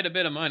quite a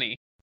bit of money.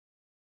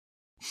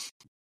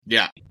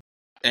 Yeah.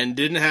 And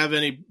didn't have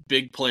any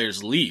big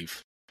players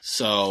leave.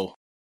 So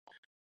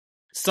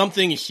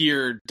something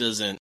here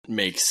doesn't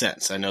make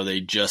sense. I know they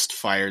just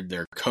fired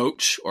their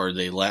coach, or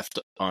they left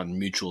on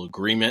mutual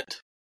agreement,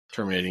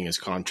 terminating his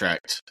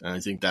contract. And I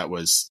think that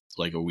was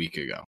like a week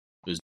ago.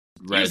 It was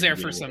He was there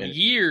for some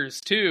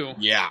years, too.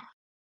 Yeah.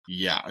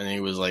 Yeah. I think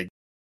it was like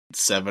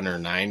 7 or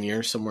 9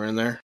 years, somewhere in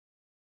there.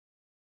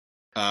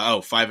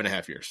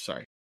 5.5 years.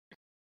 Sorry.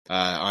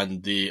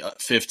 On the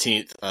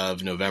 15th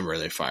of November,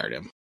 they fired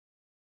him.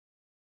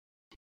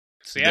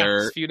 So yeah,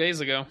 it's a few days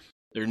ago.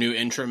 Their new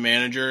interim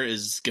manager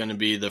is going to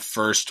be the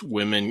first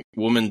woman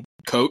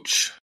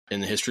coach in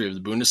the history of the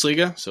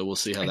Bundesliga. So we'll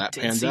see how that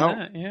pans out.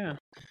 That, yeah.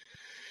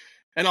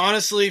 And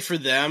honestly, for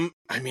them,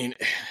 I mean,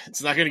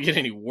 it's not going to get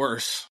any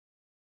worse.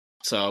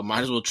 So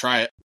might as well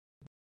try it.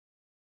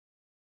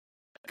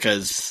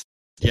 Because,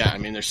 yeah, I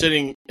mean, they're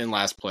sitting in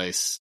last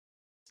place.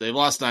 They've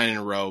lost 9 in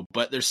a row,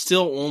 but they're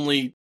still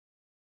only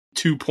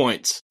 2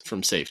 points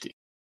from safety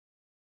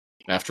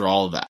after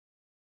all of that.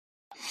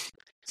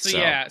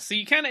 So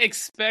you kind of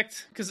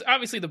expect, because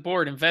obviously the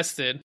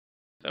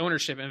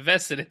ownership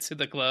invested into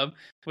the club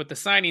with the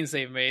signings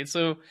they've made.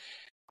 So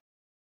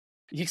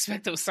you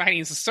expect those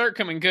signings to start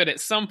coming good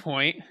at some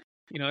point.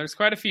 You know, there's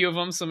quite a few of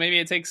them, so maybe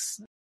it takes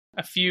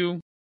a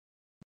few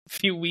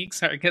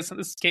weeks, I guess in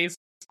this case,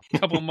 a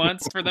couple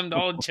months for them to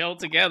all gel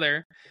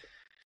together.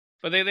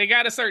 But they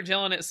got to start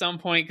gelling at some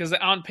point, because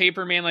on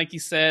paper, man, like you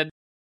said,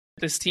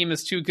 this team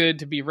is too good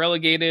to be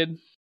relegated.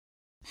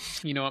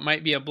 You know, it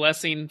might be a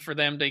blessing for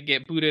them to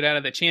get booted out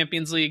of the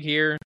Champions League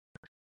here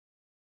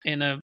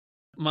in a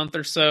month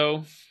or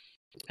so.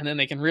 And then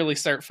they can really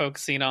start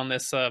focusing on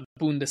this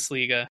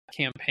Bundesliga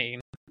campaign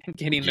and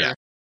getting their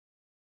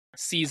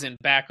season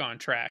back on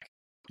track.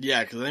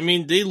 Yeah, because, I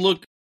mean,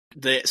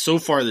 so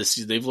far this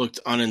season, they've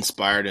looked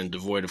uninspired and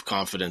devoid of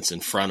confidence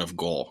in front of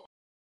goal.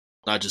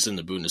 Not just in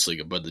the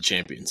Bundesliga, but the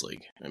Champions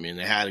League. I mean,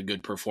 they had a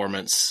good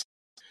performance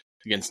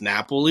against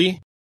Napoli,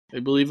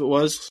 I believe it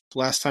was,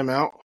 last time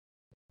out.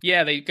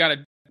 Yeah, they got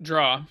a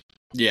draw.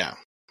 Yeah,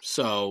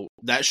 so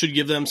that should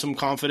give them some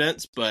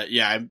confidence. But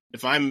yeah,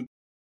 if I'm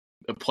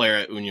a player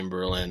at Union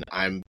Berlin,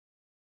 I'm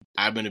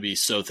going to be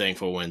so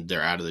thankful when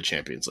they're out of the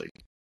Champions League.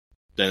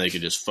 Then they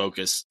could just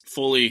focus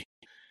fully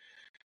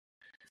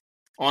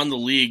on the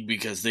league,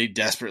 because they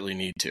desperately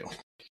need to.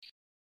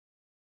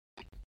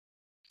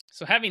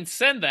 So having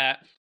said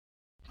that,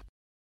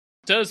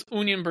 does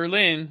Union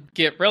Berlin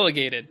get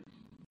relegated?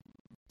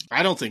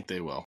 I don't think they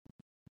will.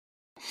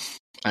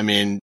 I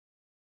mean,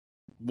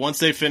 once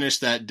they finish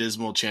that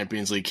dismal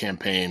Champions League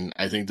campaign,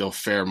 I think they'll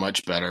fare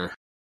much better.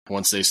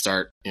 Once they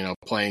start,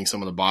 playing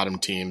some of the bottom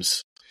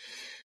teams,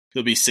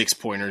 there'll be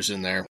 6-pointers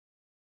in there.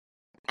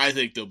 I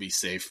think they'll be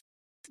safe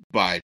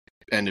by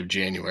end of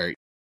January.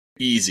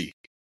 Easy.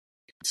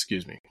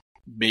 Excuse me.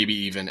 Maybe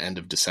even end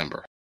of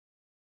December.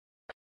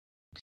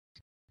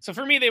 So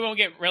for me, they won't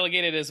get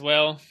relegated as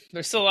well.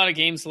 There's still a lot of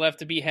games left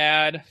to be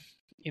had.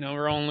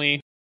 We're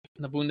only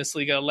in the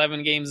Bundesliga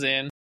 11 games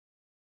in.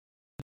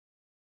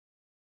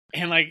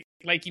 And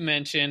like you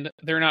mentioned,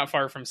 they're not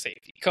far from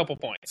safety. A couple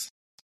points.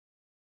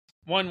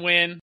 One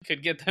win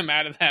could get them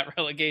out of that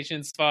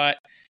relegation spot.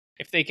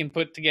 If they can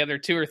put together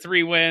 2 or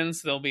 3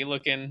 wins, they'll be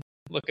looking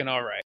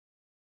all right.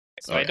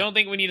 So I don't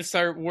think we need to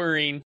start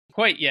worrying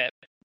quite yet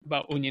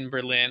about Union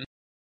Berlin.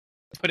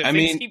 But if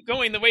things keep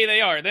going the way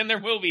they are, then there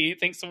will be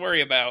things to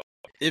worry about.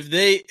 If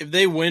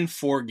they win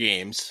 4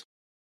 games,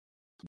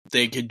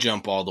 they could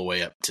jump all the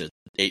way up to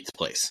 8th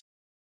place.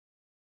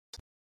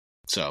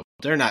 So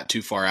they're not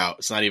too far out.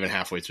 It's not even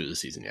halfway through the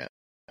season yet.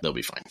 They'll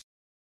be fine.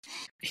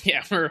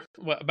 Yeah, we're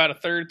about a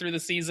third through the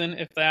season,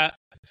 if that.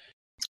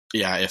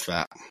 Yeah, if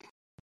that. I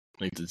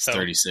think it's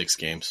 36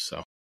 games,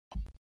 so.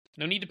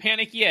 No need to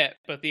panic yet,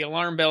 but the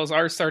alarm bells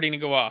are starting to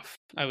go off,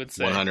 I would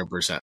say.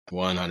 100%.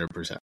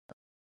 100%.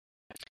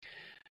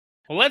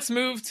 Well, let's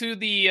move to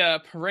the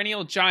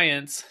perennial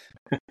giants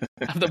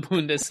of the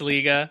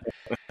Bundesliga.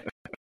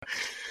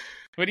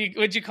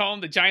 What'd you call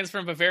them? The Giants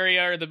from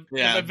Bavaria, or the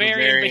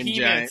Bavarian Behemoths?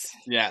 Giants.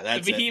 Yeah,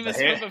 that's the Behemoths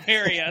from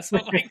Bavaria,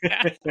 something like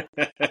that.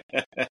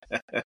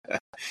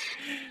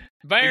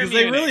 Because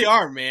they really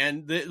are,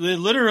 man. They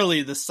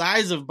literally, the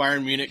size of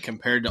Bayern Munich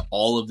compared to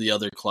all of the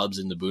other clubs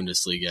in the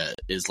Bundesliga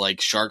is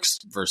like sharks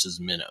versus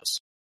minnows.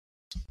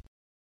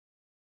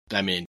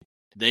 I mean,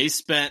 they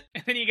spent.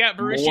 And then you got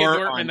Borussia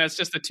Dortmund, that's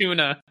just a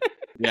tuna.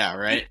 Yeah,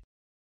 right.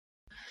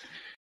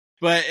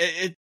 But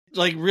it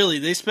really,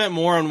 they spent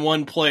more on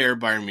one player,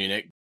 Bayern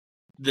Munich,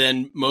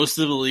 than most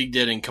of the league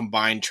did in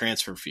combined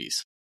transfer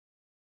fees.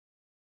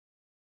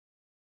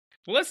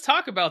 Well, let's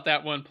talk about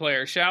that one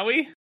player, shall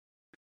we?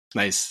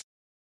 Nice.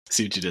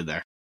 See what you did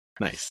there.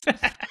 Nice.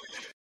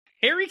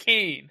 Harry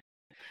Kane.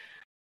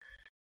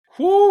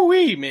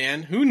 Whoo-wee,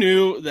 man. Who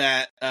knew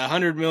that a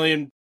 100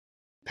 million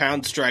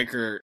pound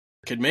striker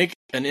could make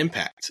an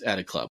impact at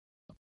a club?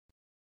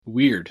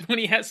 Weird. When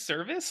he has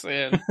service?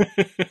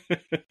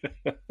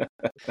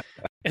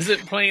 Is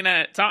it playing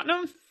at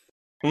Tottenham?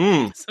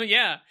 So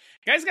yeah,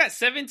 guy's got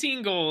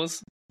 17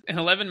 goals in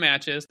 11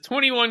 matches,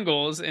 21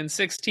 goals in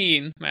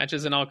 16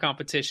 matches in all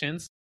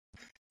competitions.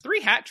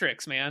 3 hat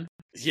tricks, man.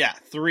 Yeah,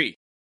 3.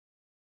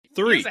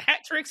 He has a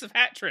hat tricks of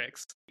hat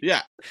tricks.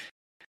 Yeah.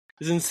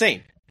 It's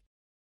insane.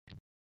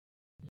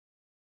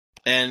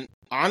 And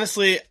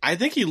honestly, I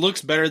think he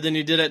looks better than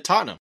he did at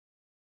Tottenham.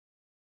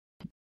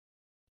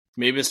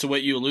 Maybe it's to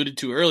what you alluded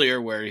to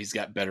earlier, where he's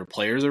got better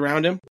players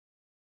around him.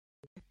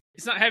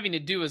 He's not having to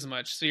do as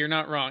much, so you're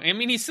not wrong. I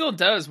mean, he still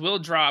will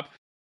drop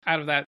out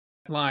of that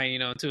line,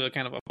 to a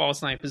kind of a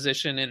false nine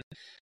position, and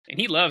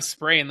he loves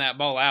spraying that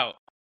ball out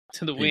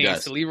to the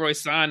wings, to Leroy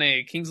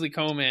Sané, Kingsley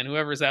Coman,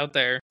 whoever's out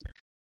there.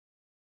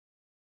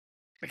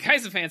 The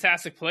guy's a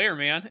fantastic player,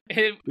 man.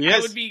 I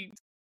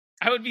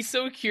would be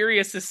so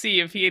curious to see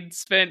if he had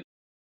spent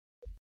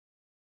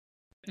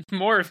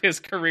more of his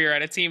career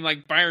at a team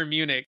like Bayern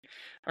Munich,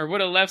 or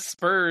would have left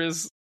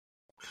Spurs,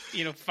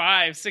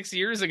 5-6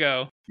 years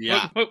ago.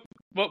 Yeah.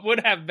 What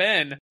would have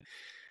been?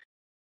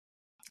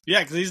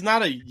 Yeah, because he's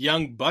not a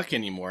young buck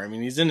anymore. I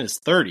mean, he's in his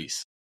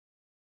 30s.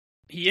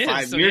 He is.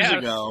 5 years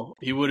ago,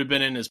 he would have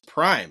been in his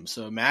prime.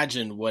 So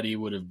imagine what he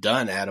would have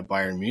done at a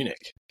Bayern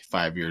Munich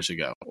 5 years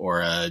ago,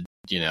 or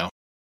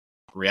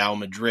Real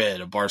Madrid,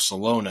 a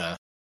Barcelona,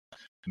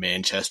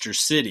 Manchester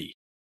City,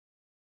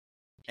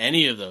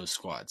 any of those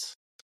squads,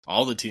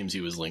 all the teams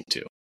he was linked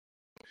to.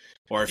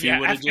 Or if he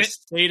would have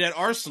just stayed at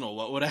Arsenal,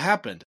 what would have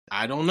happened?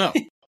 I don't know.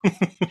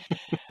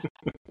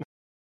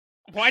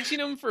 Watching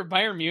him for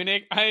Bayern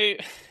Munich,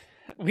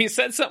 we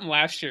said something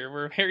last year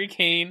where Harry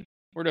Kane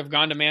would have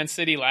gone to Man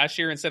City last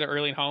year instead of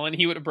Erling Haaland,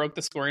 he would have broke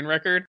the scoring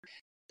record.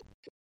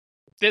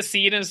 This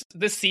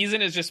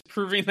season is just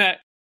proving that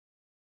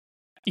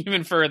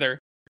even further.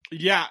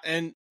 Yeah,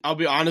 and I'll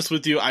be honest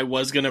with you, I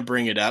was going to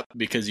bring it up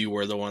because you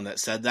were the one that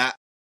said that.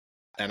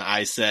 And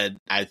I said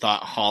I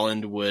thought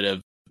Haaland would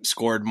have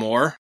scored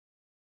more.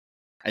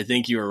 I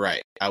think you were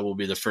right. I will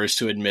be the first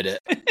to admit it.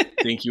 I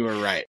think you were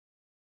right.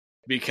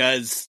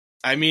 Because,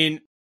 I mean,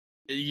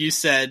 you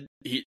said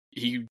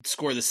he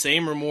scored the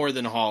same or more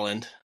than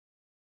Haaland.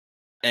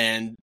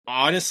 And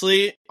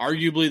honestly,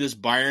 arguably this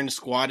Bayern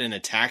squad in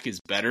attack is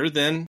better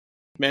than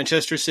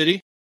Manchester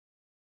City.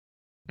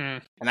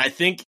 And I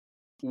think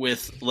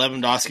with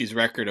Lewandowski's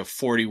record of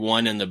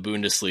 41 in the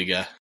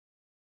Bundesliga,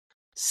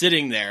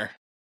 sitting there,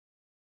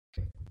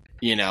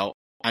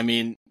 I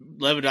mean,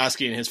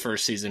 Lewandowski in his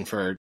first season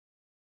for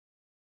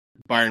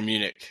Bayern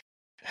Munich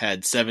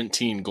had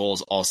 17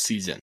 goals all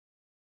season.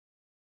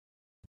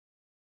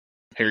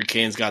 Harry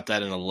Kane's got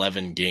that in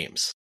 11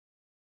 games.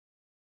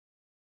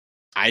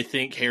 I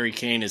think Harry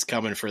Kane is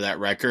coming for that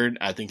record.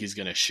 I think he's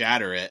going to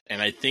shatter it,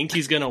 and I think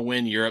he's going to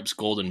win Europe's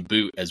Golden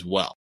Boot as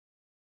well.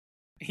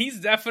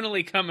 He's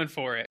definitely coming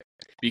for it.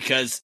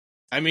 Because,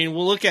 I mean,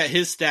 we'll look at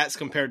his stats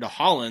compared to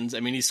Haaland's. I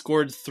mean, he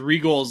scored 3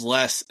 goals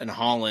less, and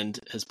Haaland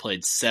has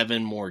played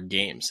 7 more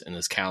games in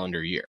this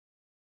calendar year.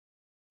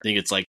 I think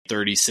it's like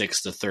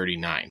 36 to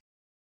 39.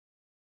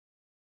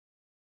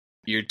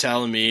 You're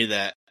telling me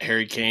that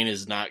Harry Kane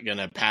is not going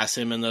to pass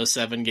him in those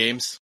 7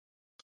 games?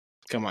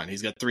 Come on,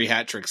 he's got 3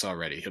 hat tricks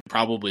already. He'll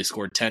probably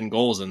score 10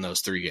 goals in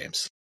those 3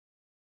 games.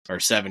 Or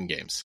 7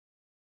 games.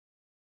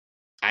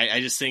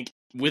 I just think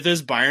with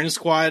his Bayern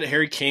squad,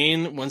 Harry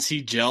Kane, once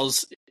he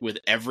gels with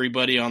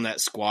everybody on that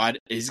squad,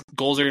 his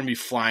goals are going to be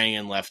flying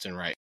in left and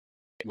right.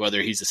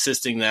 Whether he's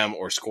assisting them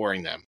or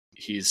scoring them.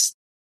 He's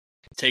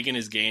taking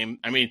his game.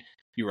 I mean,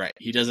 you're right.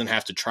 He doesn't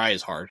have to try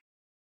as hard.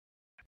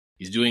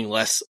 He's doing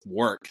less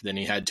work than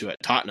he had to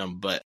at Tottenham,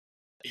 but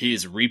he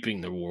is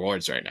reaping the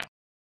rewards right now.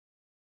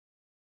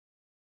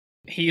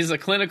 He's a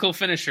clinical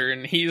finisher,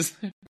 and he's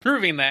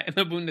proving that in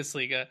the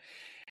Bundesliga.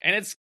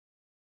 And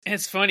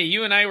it's funny.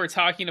 You and I were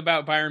talking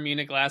about Bayern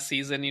Munich last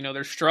season.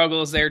 Their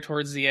struggles there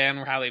towards the end,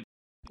 how they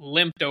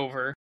limped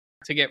over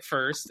to get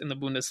first in the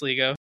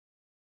Bundesliga.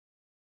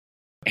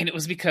 And it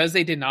was because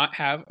they did not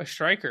have a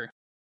striker.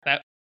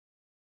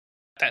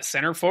 That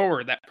center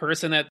forward, that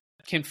person that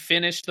can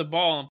finish the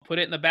ball and put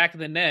it in the back of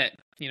the net.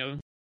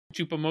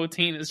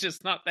 Choupo-Moting is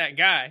just not that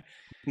guy.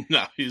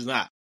 No, he's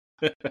not.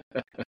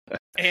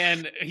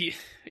 And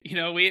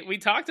we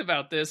talked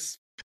about this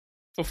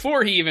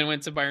before he even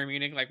went to Bayern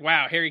Munich. Like,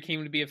 wow, Harry Kane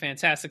would be a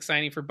fantastic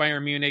signing for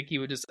Bayern Munich. He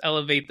would just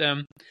elevate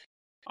them,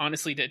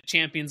 honestly, to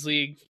Champions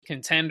League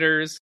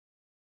contenders.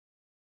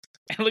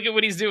 And look at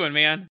what he's doing,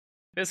 man.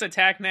 This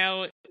attack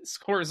now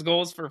scores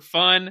goals for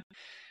fun.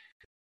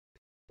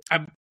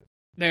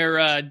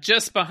 They're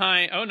just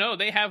behind. Oh no,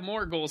 they have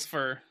more goals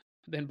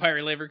than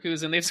Bayer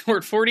Leverkusen. They've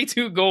scored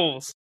 42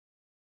 goals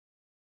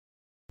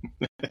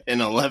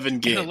in 11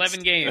 games. In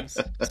 11 games.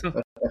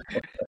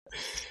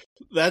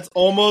 That's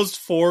almost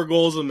 4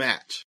 goals a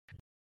match.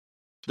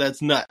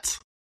 That's nuts.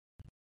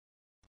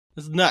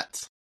 That's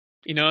nuts.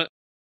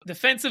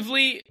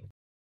 Defensively,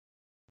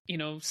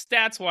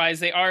 stats wise,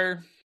 they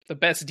are the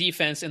best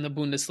defense in the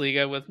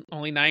Bundesliga with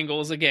only 9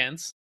 goals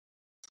against.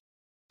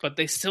 But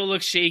they still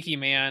look shaky,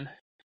 man.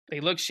 They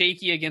look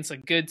shaky against a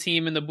good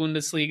team in the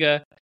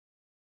Bundesliga,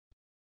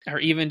 or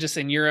even just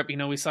in Europe.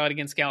 We saw it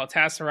against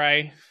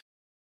Galatasaray.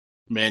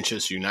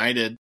 Manchester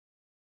United.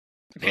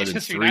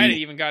 Manchester United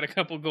even got a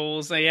couple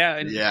goals.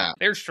 And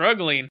they're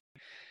struggling.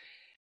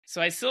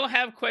 So I still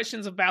have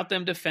questions about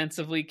them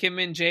defensively. Kim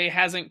Min-jae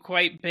hasn't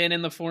quite been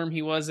in the form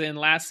he was in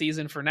last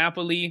season for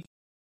Napoli.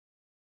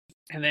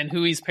 And then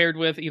who he's paired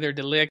with, either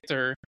De Ligt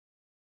or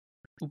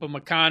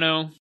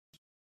Upamecano.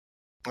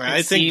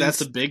 I think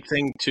that's a big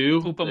thing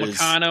too.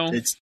 Upamecano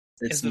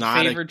is the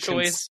not favored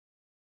choice.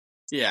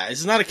 Yeah,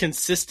 it's not a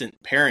consistent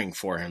pairing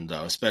for him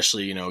though,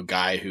 especially, a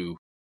guy who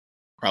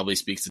probably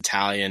speaks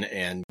Italian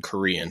and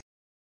Korean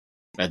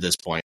at this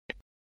point.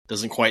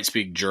 Doesn't quite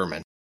speak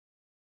German.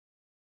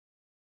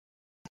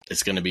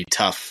 It's going to be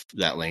tough,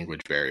 that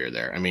language barrier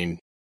there. I mean,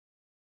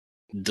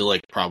 De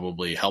Ligt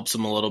probably helps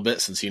him a little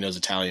bit since he knows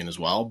Italian as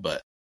well,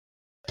 but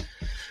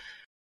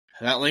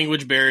that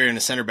language barrier in a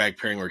center back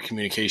pairing where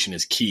communication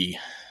is key,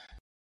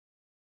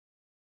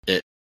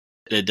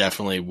 it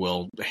definitely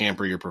will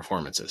hamper your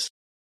performances.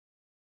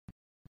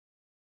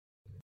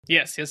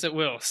 Yes, it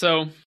will.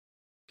 So,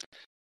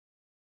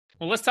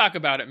 well, let's talk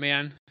about it,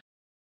 man.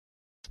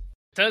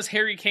 Does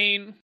Harry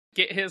Kane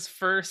get his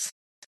first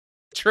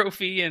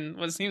trophy in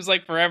what seems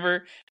like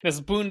forever,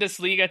 this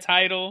Bundesliga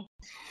title?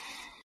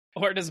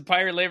 Or does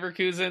Bayer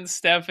Leverkusen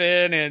step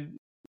in and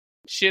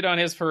shit on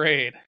his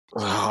parade?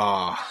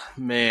 Oh,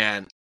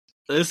 man.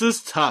 This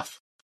is tough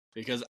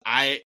because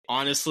I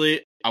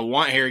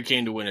want Harry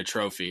Kane to win a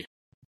trophy,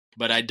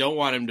 but I don't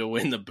want him to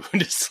win the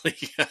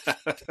Bundesliga.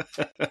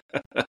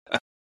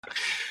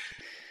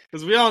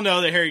 Because we all know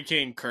the Harry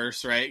Kane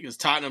curse, right? Because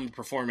Tottenham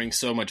performing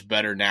so much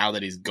better now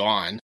that he's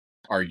gone,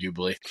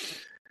 arguably.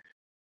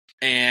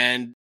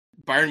 And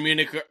Bayern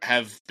Munich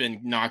have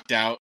been knocked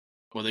out.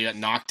 Well, they got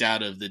knocked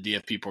out of the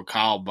DFB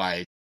Pokal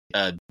by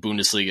a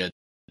Bundesliga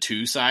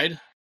 2 side,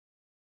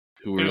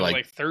 who were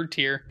like third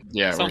tier.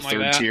 Yeah, we're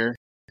third tier.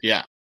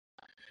 Yeah.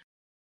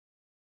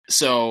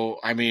 So,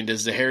 I mean,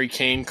 is the Harry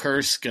Kane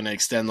curse going to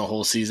extend the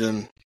whole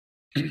season?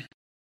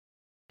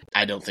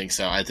 I don't think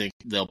so. I think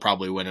they'll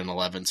probably win an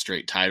 11th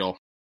straight title.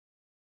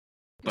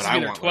 But I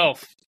want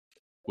 12th.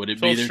 Would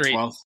it be their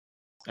 12th?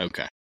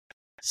 Okay.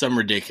 Some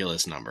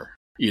ridiculous number.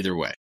 Either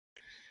way.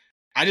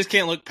 I just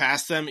can't look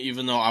past them,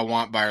 even though I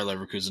want Bayer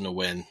Leverkusen to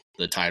win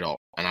the title,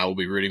 and I will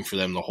be rooting for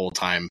them the whole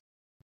time.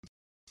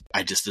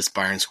 This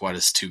Bayern squad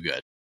is too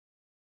good.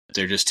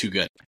 They're just too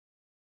good.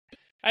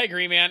 I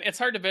agree, man. It's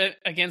hard to bet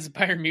against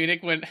Bayern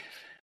Munich when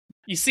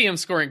you see them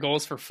scoring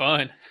goals for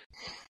fun.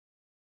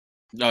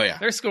 Oh, yeah.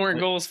 They're scoring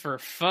goals for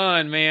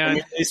fun, man. I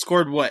mean, they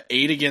scored,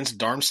 8 against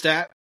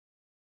Darmstadt?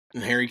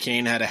 And Harry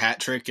Kane had a hat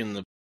trick in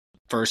the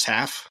first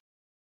half?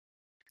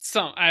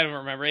 I don't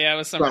remember. Yeah, it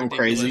was something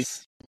crazy.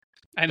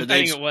 I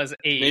think it was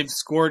 8. They've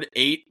scored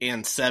 8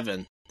 and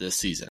 7 this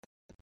season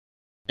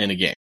in a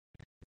game.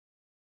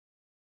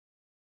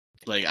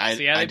 They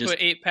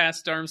put 8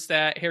 past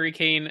Darmstadt. Harry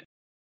Kane,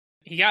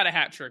 he got a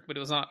hat trick, but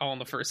it was not all in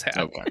the first half.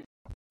 Okay.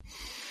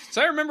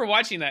 So I remember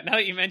watching that. Now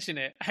that you mention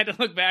it, I had to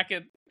look back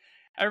at.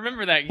 I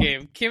remember that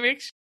game.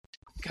 Kimmich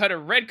got a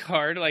red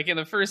card in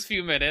the first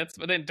few minutes,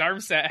 but then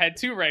Darmstadt had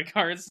 2 red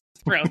cards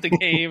throughout the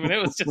game, and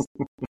it was just.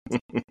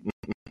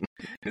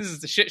 This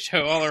is the shit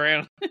show all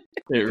around. It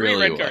 3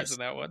 really red was. cards in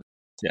that one.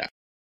 Yeah.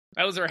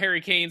 That was where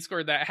Harry Kane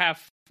scored that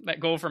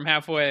goal from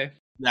halfway.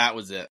 That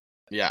was it.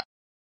 Yeah.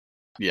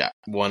 Yeah.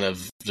 One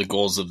of the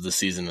goals of the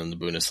season in the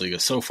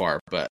Bundesliga so far,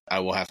 but I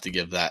will have to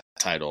give that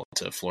title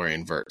to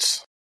Florian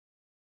Wirtz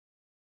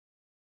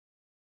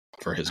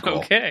for his goal.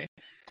 Okay.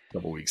 A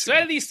couple weeks ago.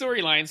 Out of these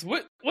storylines,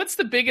 what's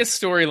the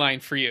biggest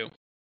storyline for you?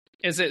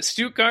 Is it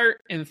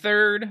Stuttgart in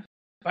third,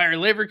 Bayer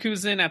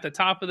Leverkusen at the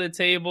top of the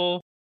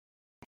table,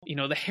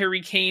 the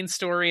Harry Kane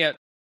story at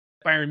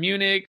Bayern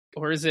Munich,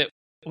 or is it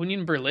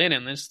Union Berlin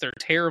and this their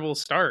terrible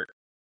start?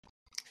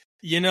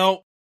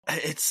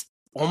 It's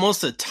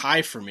almost a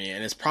tie for me,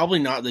 and it's probably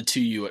not the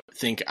two you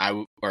think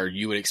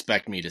you would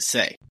expect me to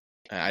say.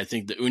 I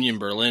think the Union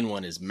Berlin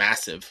one is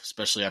massive,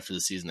 especially after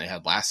the season they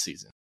had last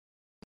season.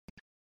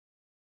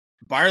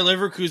 Bayer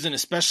Leverkusen,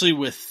 especially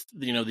with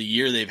the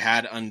year they've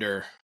had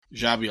under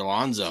Xabi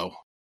Alonso,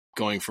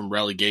 going from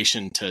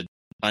relegation to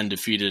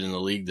undefeated in the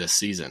league this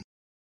season.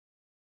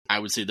 I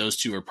would say those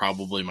two are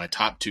probably my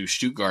top 2.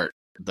 Stuttgart,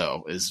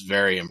 though, is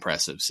very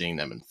impressive seeing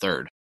them in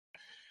third.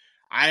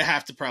 I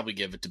have to probably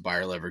give it to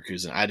Bayer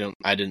Leverkusen.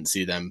 I didn't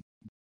see them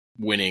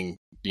winning,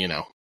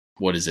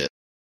 what is it?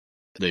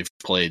 They've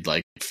played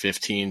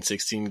 15,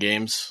 16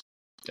 games,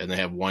 and they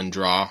have 1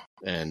 draw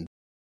and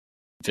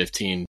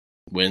 15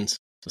 wins,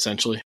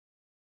 essentially.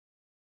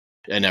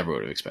 I never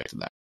would have expected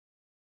that.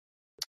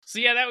 So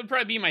yeah, that would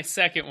probably be my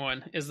second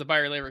one, is the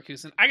Bayer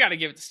Leverkusen. I got to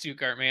give it to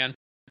Stuttgart, man.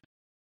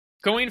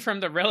 Going from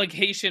the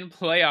relegation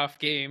playoff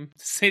game,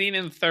 sitting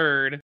in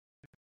third,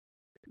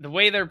 the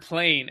way they're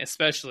playing,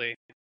 especially.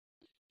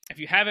 If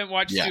you haven't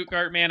watched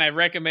Stuttgart, man, I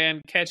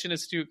recommend catching a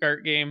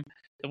Stuttgart game.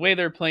 The way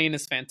they're playing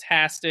is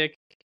fantastic.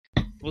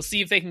 We'll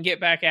see if they can get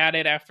back at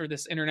it after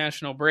this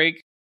international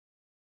break.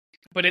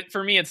 But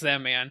for me, it's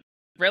them, man.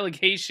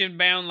 Relegation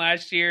bound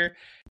last year,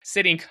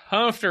 sitting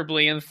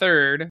comfortably in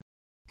third,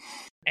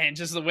 and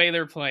just the way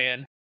they're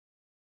playing.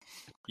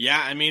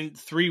 Yeah,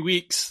 3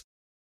 weeks.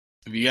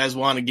 If you guys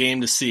want a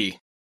game to see,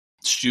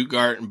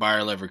 Stuttgart and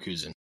Bayer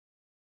Leverkusen.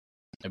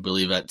 I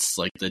believe that's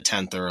like the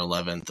 10th or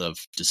 11th of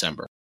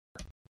December.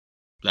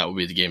 That will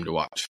be the game to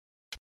watch.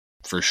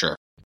 For sure.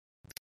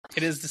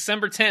 It is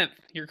December 10th.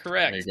 You're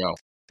correct. There you go.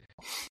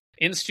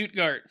 In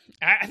Stuttgart.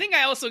 I think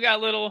I also got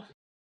a little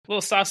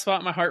soft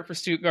spot in my heart for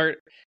Stuttgart,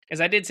 as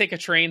I did take a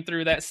train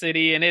through that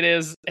city, and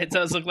it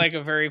does look like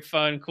a very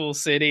fun, cool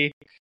city.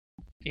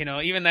 You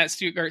know, even that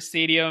Stuttgart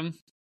stadium,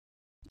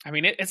 I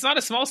mean, it's not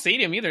a small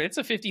stadium either. It's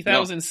a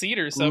 50,000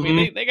 seater. So, I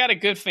mean, they got a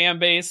good fan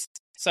base.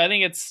 So I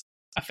think it's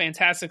a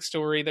fantastic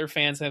story. Their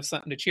fans have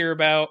something to cheer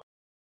about,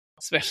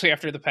 especially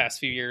after the past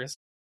few years.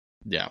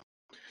 Yeah.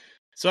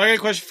 So I got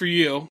a question for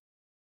you.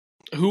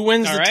 Who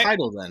wins All the right.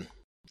 title then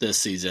this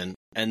season?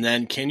 And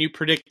then can you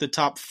predict the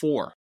top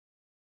 4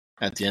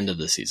 at the end of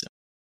the season?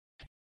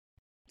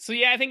 So,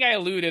 yeah, I think I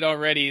alluded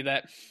already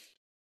that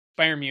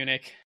Bayern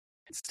Munich,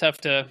 it's tough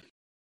to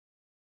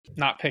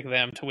not pick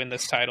them to win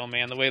this title,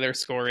 man, the way they're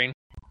scoring.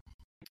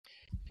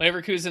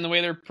 Leverkusen, the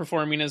way they're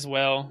performing as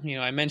well. You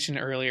know, I mentioned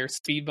earlier,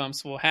 speed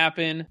bumps will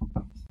happen.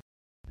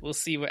 We'll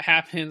see what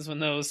happens when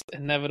those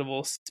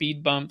inevitable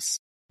speed bumps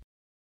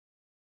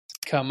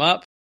come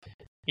up.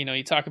 You know,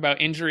 you talk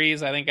about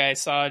injuries. I think I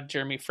saw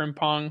Jeremy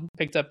Frimpong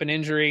picked up an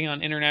injury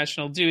on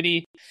international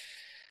duty.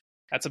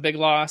 That's a big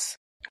loss.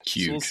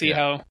 Huge. So we'll see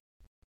how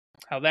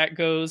that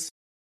goes.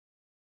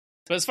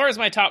 But as far as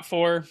my top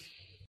 4,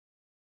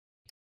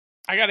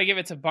 I got to give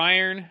it to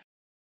Bayern,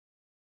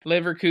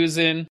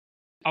 Leverkusen.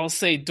 I'll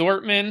say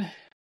Dortmund.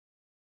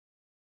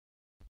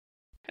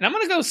 And I'm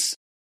going to go,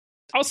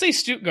 I'll say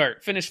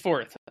Stuttgart, finish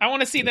 4th. I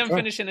want to see them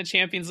finish in the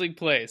Champions League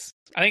place.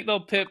 I think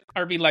they'll pip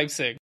RB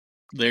Leipzig.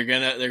 They're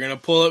gonna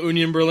pull a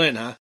Union Berlin,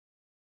 huh?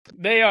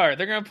 They are.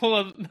 They're going to pull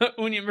a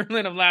Union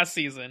Berlin of last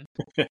season.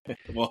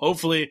 Well,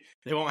 hopefully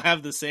they won't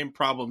have the same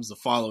problems the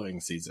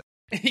following season.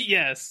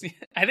 Yes.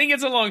 I think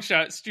it's a long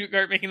shot,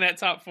 Stuttgart making that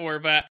top 4,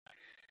 but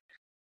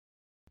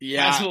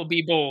yeah, might as well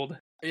be bold.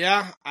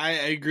 Yeah, I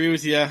agree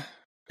with you.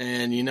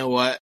 And you know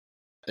what?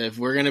 If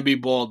we're going to be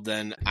bold,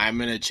 then I'm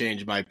going to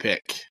change my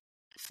pick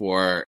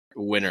for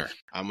winner.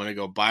 I'm going to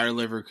go Bayer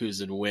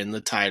Leverkusen win the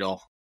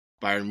title.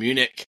 Bayern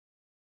Munich.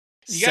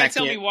 You got to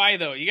tell me why,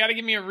 though. You got to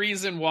give me a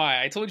reason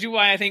why. I told you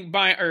why I think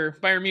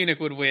Bayern Munich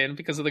would win,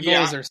 because of the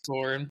goals they're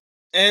scoring.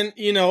 And,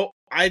 you know,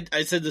 I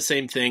said the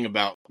same thing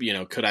about, you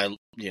know, could I,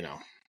 you know,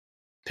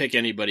 pick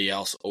anybody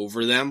else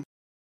over them?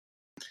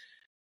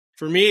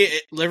 For me,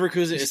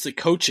 Leverkusen, it's the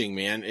coaching,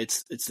 man.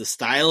 It's the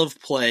style of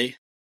play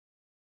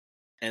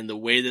and the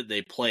way that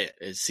they play it.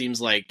 It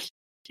seems like,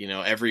 you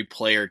know, every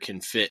player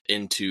can fit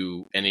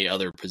into any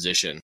other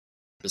position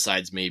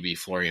besides maybe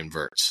Florian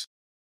Wirtz.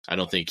 I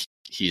don't think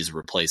he's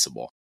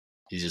replaceable.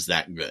 He's just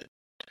that good.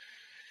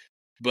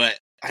 But,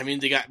 I mean,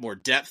 they got more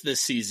depth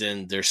this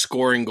season. They're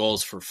scoring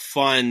goals for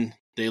fun.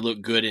 They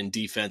look good in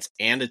defense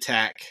and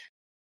attack.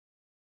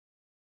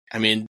 I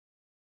mean,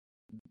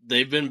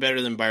 they've been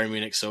better than Bayern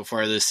Munich so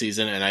far this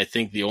season, and I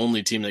think the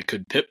only team that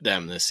could pip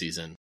them this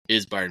season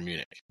is Bayern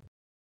Munich.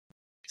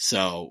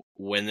 So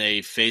when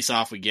they face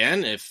off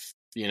again, if,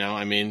 you know,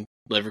 I mean,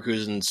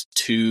 Leverkusen's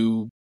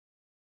 2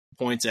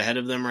 points ahead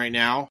of them right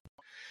now,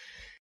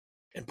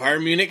 and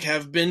Bayern Munich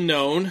have been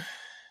known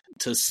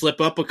to slip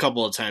up a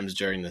couple of times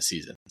during the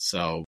season.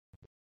 So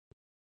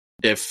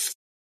if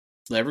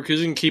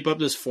Leverkusen can keep up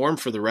this form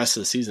for the rest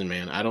of the season,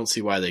 man, I don't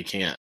see why they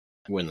can't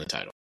win the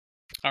title.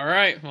 All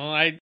right.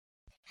 Well,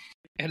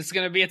 it's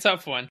going to be a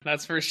tough one.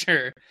 That's for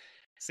sure.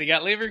 So you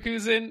got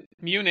Leverkusen,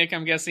 Munich,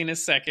 I'm guessing,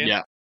 is second.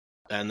 Yeah.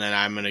 And then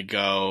I'm going to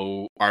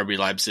go RB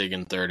Leipzig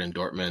in 3rd and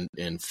Dortmund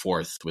in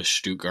 4th, with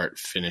Stuttgart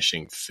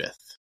finishing 5th.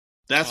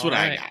 That's what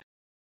I got.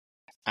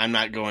 I'm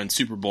not going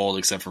super bold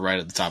except for right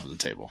at the top of the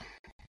table.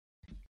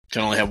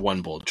 Can only have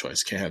one bold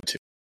choice. Can't have 2.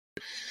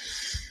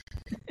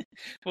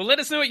 Well, let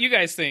us know what you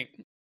guys think.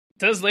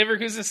 Does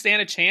Leverkusen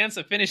stand a chance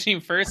of finishing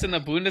 1st in the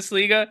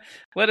Bundesliga?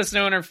 Let us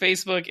know on our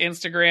Facebook,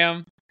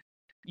 Instagram,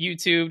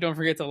 YouTube. Don't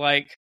forget to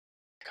like,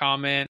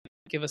 comment,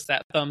 give us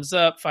that thumbs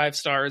up, 5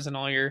 stars, and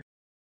all your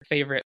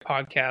favorite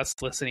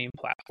podcast listening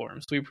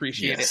platforms. We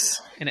appreciate it,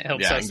 and it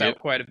helps us out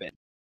quite a bit.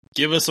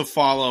 Give us a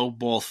follow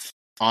both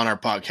on our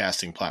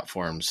podcasting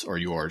platforms, or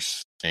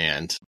yours,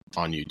 and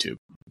on YouTube.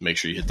 Make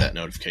sure you hit that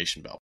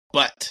notification bell.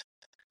 But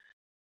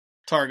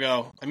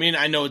Targo, I mean,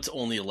 I know it's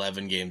only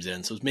 11 games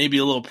in, so it's maybe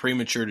a little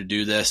premature to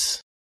do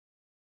this.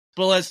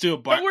 But let's do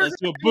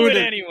it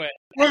anyway.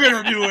 We're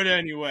going to do it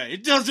anyway.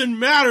 It doesn't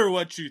matter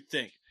what you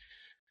think.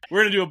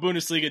 We're going to do a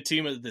Bundesliga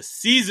team of the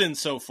season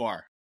so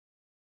far.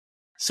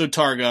 So,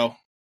 Targo,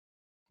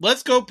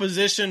 let's go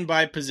position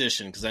by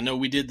position, because I know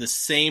we did the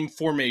same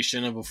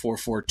formation of a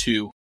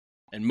 4-4-2,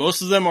 and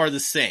most of them are the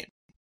same.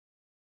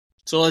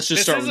 So let's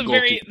just start with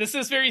goalkeeper. This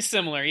is very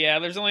similar. Yeah,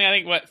 there's only, I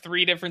think,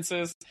 3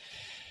 differences.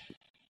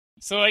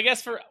 So I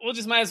guess we'll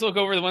just might as well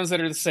go over the ones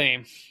that are the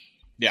same.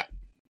 Yeah.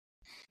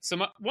 So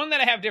one that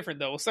I have different,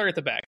 though, we'll start at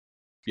the back.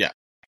 Yeah.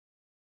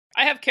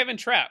 I have Kevin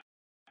Trapp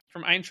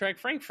from Eintracht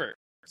Frankfurt.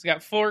 He's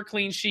got 4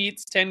 clean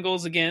sheets, 10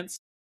 goals against,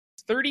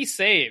 30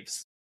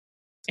 saves.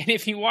 And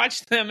if you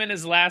watch them in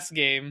his last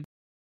game,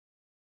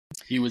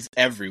 He was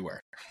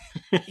everywhere.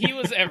 He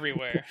was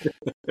everywhere.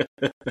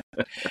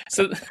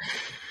 So,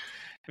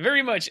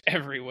 very much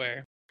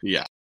everywhere.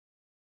 Yeah.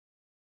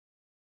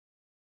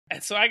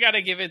 And so I got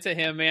to give it to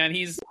him, man.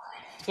 He's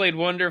played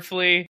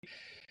wonderfully.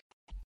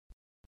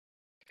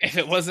 If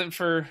it wasn't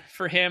for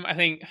him, I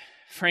think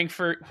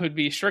Frankfurt would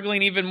be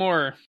struggling even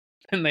more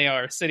than they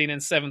are, sitting in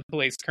 7th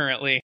place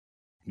currently.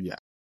 Yeah,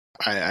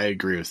 I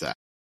agree with that.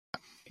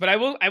 But I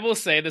will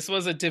say this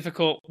was a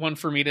difficult one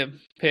for me to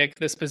pick,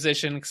 this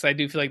position, because I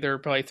do feel like there were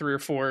probably 3 or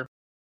 4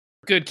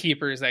 good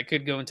keepers that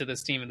could go into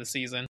this team in the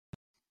season.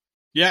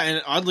 Yeah,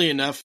 and oddly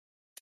enough,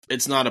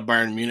 it's not a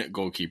Bayern Munich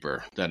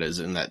goalkeeper that is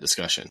in that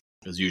discussion,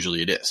 because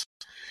usually it is.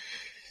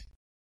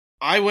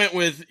 I went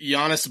with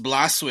Jonas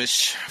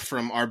Blaswich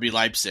from RB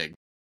Leipzig.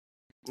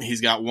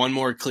 He's got 1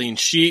 more clean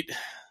sheet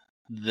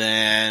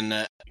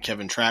than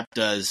Kevin Trapp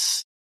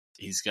does.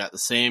 He's got the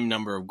same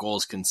number of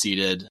goals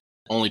conceded,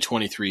 only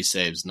 23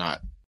 saves,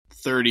 not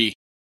 30.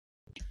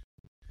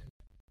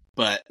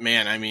 But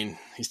man, I mean,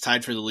 he's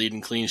tied for the lead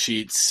in clean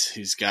sheets.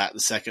 He's got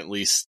the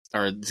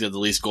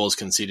least goals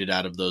conceded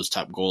out of those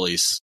top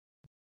goalies.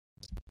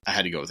 I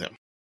had to go with him.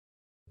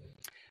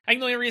 I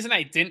think the only reason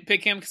I didn't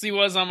pick him, because he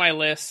was on my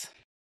list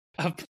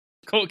of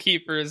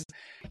goalkeepers,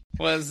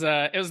 was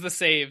it was the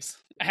saves.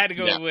 I had to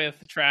go with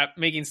Trapp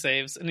making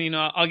saves, and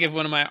I'll give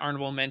one of my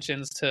honorable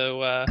mentions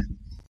to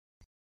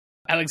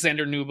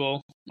Alexander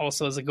Nubel,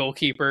 also as a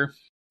goalkeeper.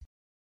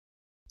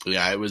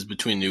 Yeah, it was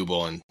between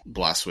Nubel and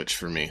Blaswich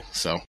for me.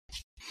 So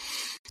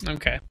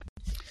okay.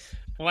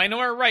 Well, I know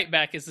our right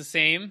back is the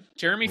same,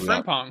 Jeremy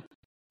Frimpong.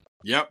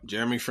 Yep,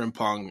 Jeremy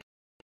Frimpong,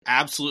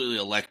 absolutely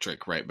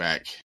electric right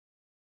back.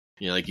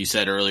 Like you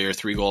said earlier,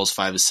 3 goals,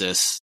 5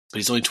 assists, but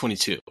he's only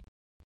 22.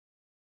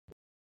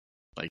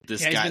 Like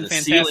this guy, he's been the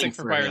fantastic ceiling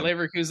for Bayer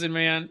Leverkusen,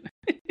 man.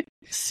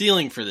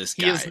 Ceiling for this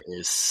guy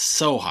is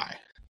so high.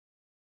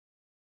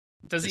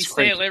 Does he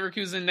stay at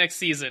Leverkusen next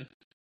season?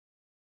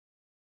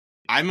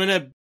 I'm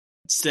gonna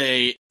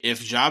say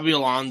if Xabi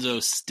Alonso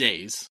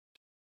stays,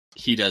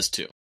 he does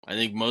too. I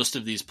think most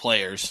of these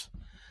players,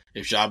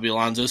 if Xabi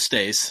Alonso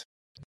stays,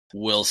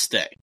 will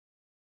stay.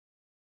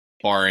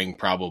 Barring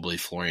probably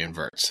Florian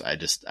Wirtz.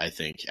 I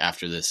think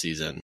after this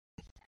season,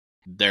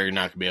 they're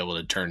not going to be able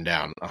to turn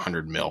down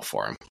 100 mil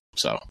for him.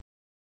 So,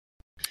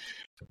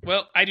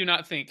 well, I do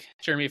not think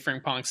Jeremy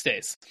Frimpong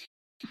stays.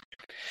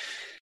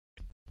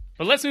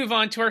 But let's move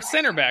on to our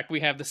center back.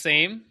 We have the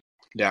same.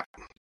 Yeah.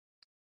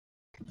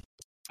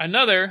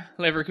 Another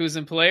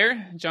Leverkusen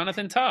player,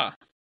 Jonathan Tah.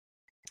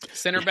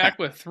 Center back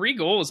with 3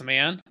 goals,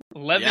 man.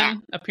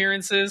 11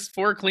 appearances,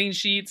 4 clean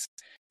sheets,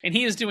 and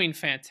he is doing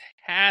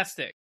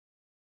fantastic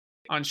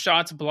on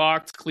shots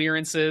blocked,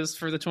 clearances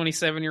for the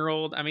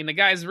 27-year-old. I mean, the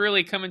guy's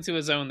really coming to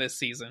his own this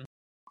season.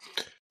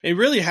 He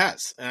really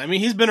has. I mean,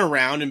 he's been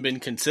around and been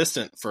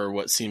consistent for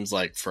what seems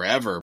like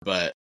forever,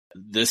 but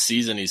this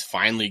season he's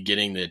finally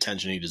getting the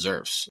attention he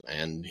deserves,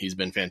 and he's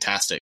been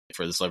fantastic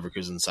for this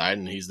Leverkusen side,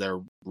 and he's their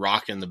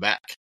rock in the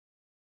back.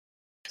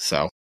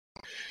 So,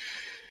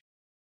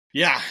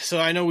 yeah, so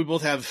I know we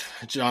both have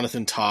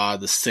Jonathan Tah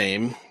the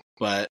same,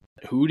 but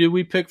who did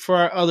we pick for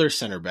our other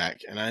center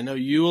back? And I know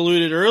you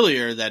alluded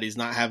earlier that he's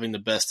not having the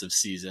best of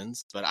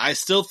seasons, but I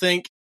still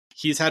think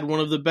he's had one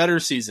of the better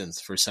seasons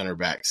for center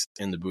backs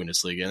in the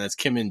Bundesliga, and that's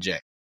Kim Min-jae,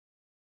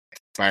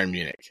 Bayern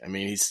Munich. I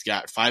mean, he's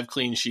got 5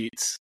 clean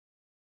sheets.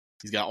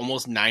 He's got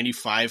almost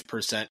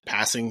 95%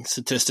 passing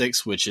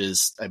statistics, which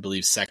is, I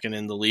believe, second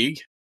in the league.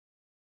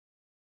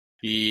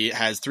 He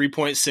has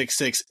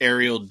 3.66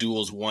 aerial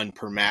duels won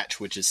per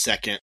match, which is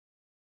second.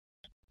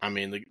 I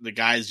mean, the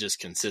guy's just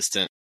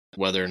consistent,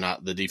 whether or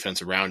not the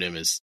defense around him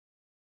is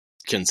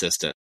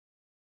consistent.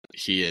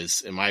 He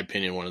is, in my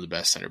opinion, one of the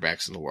best center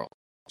backs in the world.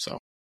 So,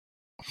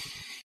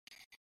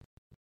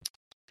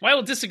 well, I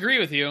will disagree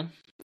with you.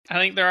 I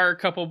think there are a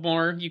couple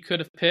more you could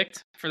have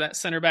picked for that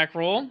center back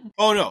role.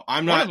 Oh no,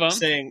 I'm not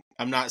saying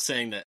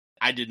that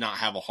I did not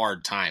have a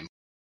hard time.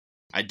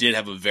 I did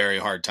have a very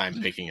hard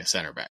time picking a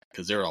center back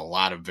because there are a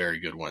lot of very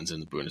good ones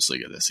in the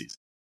Bundesliga this season.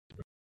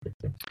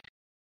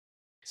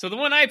 So the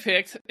one I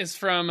picked is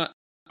from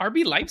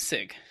RB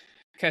Leipzig,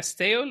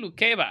 Castello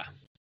Luqueba.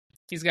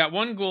 He's got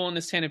 1 goal in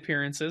his 10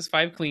 appearances,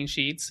 5 clean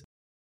sheets.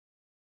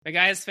 The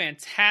guy is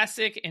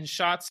fantastic in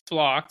shots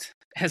blocked,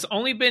 has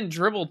only been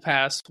dribbled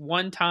past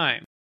 1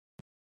 time.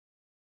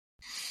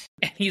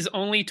 And he's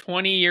only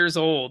 20 years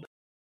old.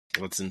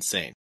 That's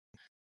insane.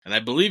 And I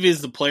believe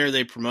he's the player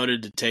they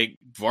promoted to take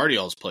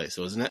Gvardiol's place,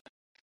 wasn't it?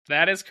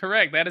 That is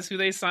correct. That is who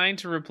they signed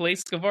to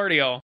replace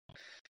Gvardiol.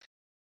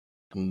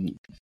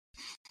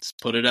 Just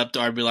put it up to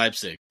RB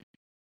Leipzig.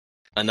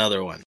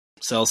 Another one.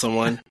 Sell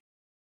someone,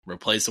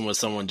 replace them with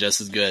someone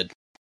just as good.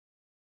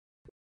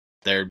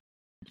 They're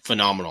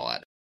phenomenal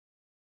at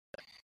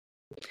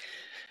it.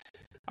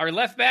 Our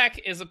left back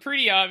is a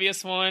pretty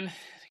obvious one.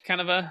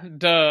 Kind of a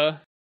duh.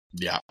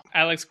 Yeah.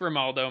 Alex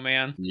Grimaldo,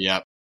 man.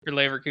 Yep. For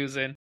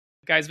Leverkusen.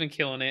 Guy's been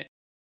killing it.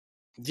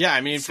 Yeah,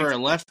 I mean, for a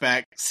left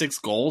back, 6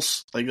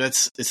 goals, like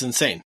it's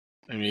insane.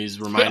 I mean, he's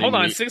reminding me. Hold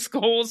on, 6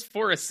 goals,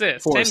 4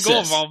 assists, 10 goal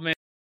involvement,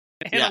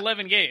 and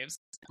 11 games.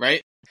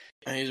 Right?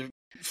 And he's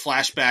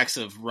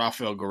flashbacks of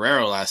Rafael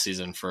Guerrero last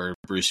season for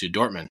Borussia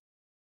Dortmund,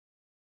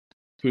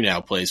 who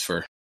now plays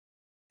for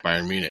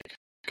Bayern Munich.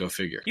 Go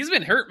figure. He's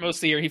been hurt most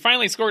of the year. He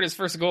finally scored his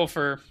first goal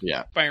for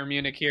Bayern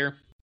Munich here.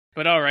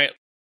 But all right,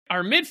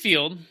 our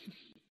midfield,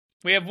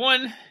 we have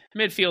one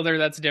midfielder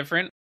that's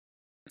different.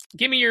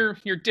 Give me your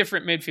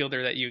different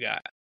midfielder that you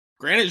got.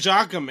 Granit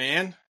Xhaka,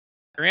 man.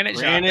 Granit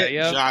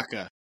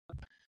Xhaka.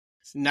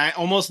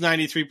 Almost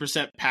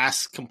 93%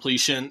 pass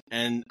completion.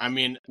 And, I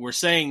mean, we're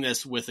saying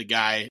this with a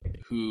guy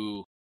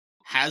who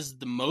has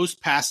the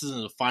most passes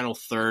in the final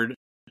third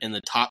in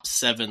the top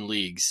 7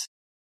 leagues.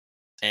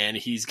 And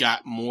he's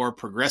got more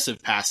progressive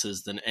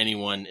passes than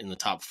anyone in the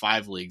top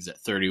 5 leagues at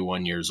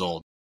 31 years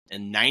old.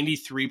 And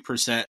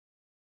 93%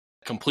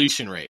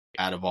 completion rate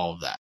out of all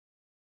of that.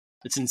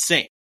 It's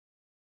insane.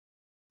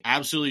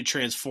 Absolutely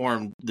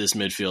transformed this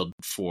midfield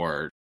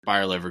for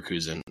Bayer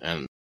Leverkusen.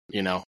 And,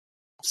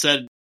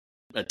 said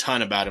a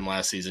ton about him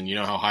last season. You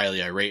know how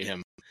highly I rate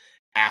him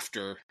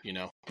after,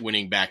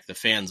 winning back the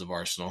fans of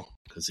Arsenal,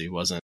 because he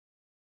wasn't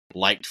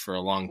liked for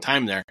a long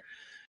time there.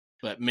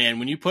 But, man,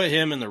 when you put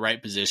him in the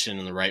right position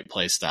and the right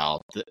play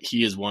style,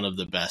 he is one of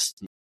the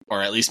best,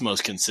 or at least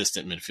most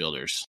consistent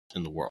midfielders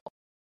in the world.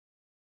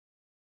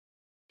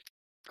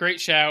 Great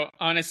shout.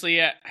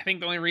 Honestly, I think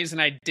the only reason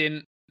I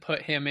didn't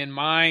put him in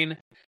mine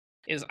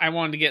is I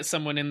wanted to get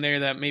someone in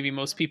there that maybe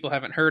most people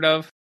haven't heard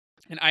of.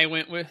 And I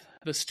went with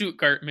the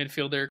Stuttgart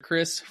midfielder,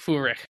 Chris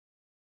Führich.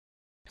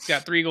 He's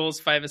got 3 goals,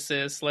 5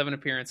 assists, 11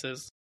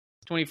 appearances,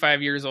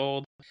 25 years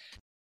old.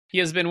 He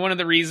has been one of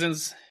the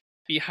reasons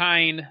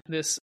behind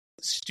this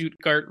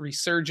Stuttgart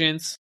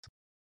resurgence,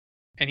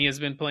 and he has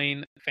been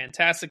playing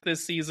fantastic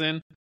this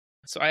season.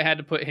 So I had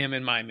to put him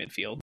in my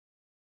midfield.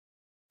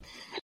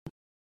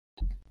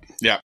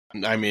 Yeah,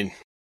 I mean,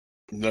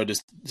 no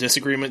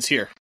disagreements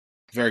here.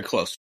 Very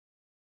close.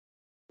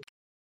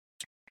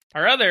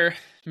 Our other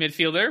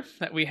midfielder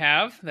that we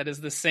have that is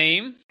the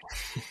same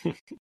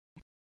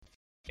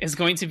is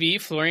going to be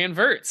Florian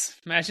Wirtz.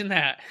 Imagine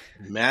that.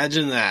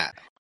 Imagine that.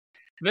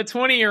 The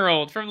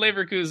 20-year-old from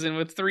Leverkusen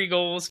with 3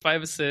 goals,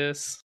 5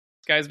 assists.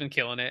 This guy's been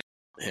killing it.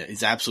 Yeah,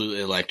 he's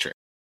absolutely electric.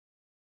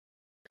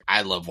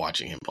 I love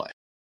watching him play.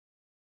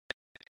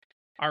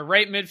 Our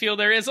right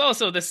midfielder is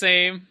also the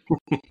same.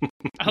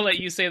 I'll let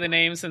you say the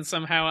name since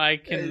somehow I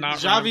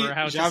cannot remember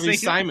how to say it. Xavi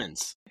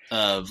Simons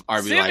of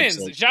RB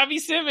Leipzig. Xavi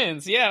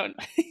Simons, yeah.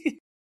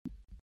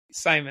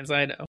 Simons,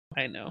 I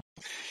know.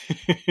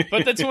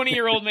 But the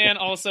 20-year-old man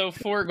also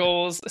 4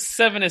 goals,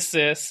 7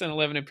 assists, and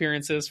 11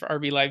 appearances for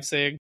RB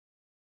Leipzig.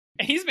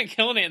 And he's been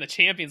killing it in the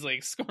Champions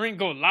League, scoring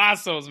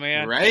golazos,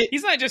 man. Right?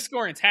 He's not just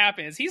scoring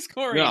tap-ins. He's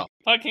scoring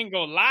fucking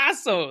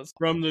golazos.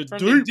 From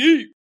the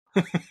deep.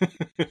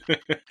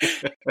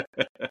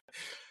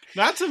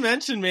 Not to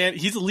mention, man,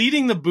 he's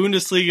leading the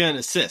Bundesliga in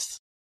assists.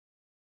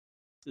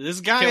 This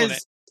guy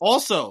is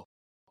also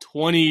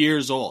 20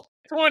 years old.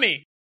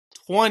 20.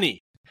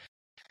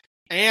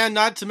 And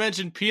not to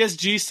mention,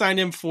 PSG signed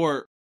him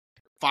for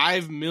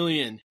 5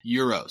 million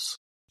euros.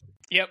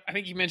 Yep, I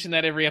think you mentioned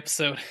that every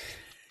episode.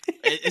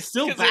 It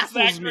still baffles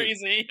it's that me.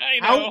 Crazy. I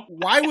know.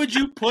 Why would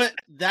you put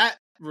that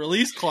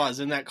release clause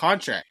in that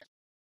contract?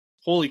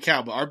 Holy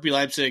cow! But RB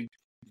Leipzig,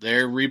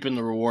 they're reaping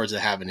the rewards of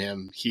having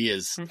him. He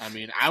is. I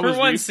mean, for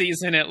one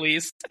season at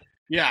least.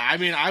 Yeah, I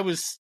mean, I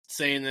was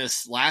saying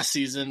this last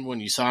season when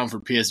you saw him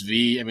for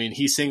PSV. I mean,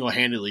 he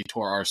single-handedly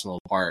tore Arsenal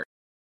apart,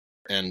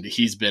 and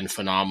he's been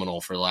phenomenal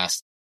for the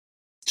last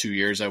 2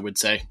 years, I would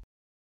say.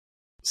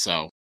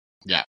 So,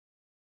 yeah,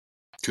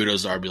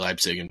 kudos to RB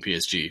Leipzig and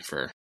PSG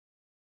for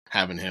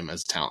having him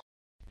as talent.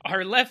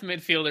 Our left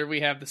midfielder,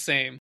 we have the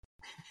same.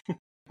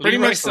 Pretty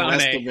much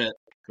the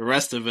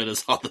rest of it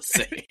is all the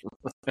same.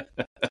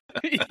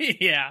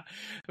 Yeah.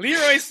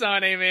 Leroy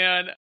Sané,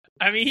 man.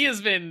 I mean, he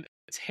has been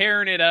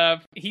tearing it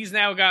up. He's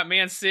now got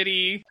Man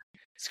City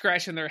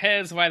scratching their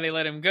heads why they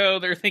let him go.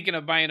 They're thinking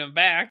of buying him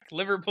back.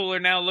 Liverpool are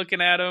now looking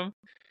at him.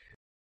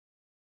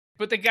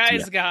 But the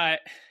guy's got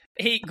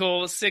 8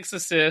 goals, 6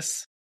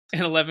 assists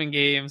in 11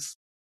 games.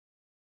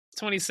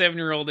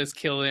 27-year-old is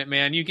killing it,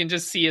 man. You can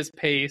just see his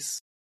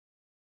pace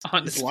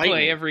on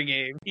display every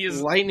game. He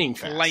is lightning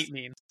fast.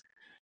 Lightning.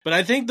 But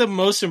I think the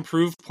most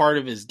improved part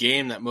of his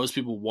game that most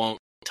people won't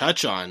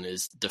touch on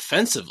is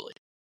defensively.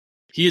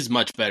 He is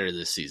much better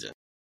this season.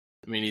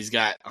 I mean, he's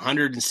got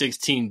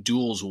 116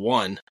 duels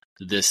won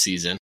this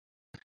season,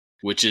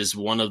 which is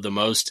one of the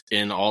most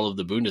in all of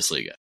the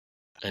Bundesliga.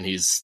 And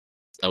he's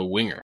a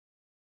winger.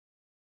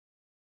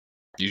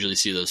 Usually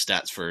see those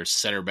stats for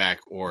center back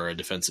or a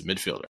defensive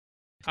midfielder.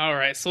 All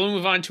right, so we'll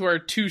move on to our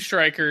 2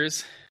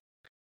 strikers.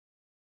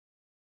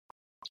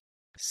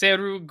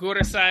 Seru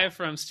Gurasai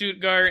from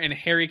Stuttgart and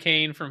Harry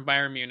Kane from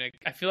Bayern Munich.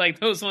 I feel like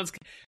those ones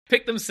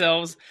pick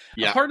themselves.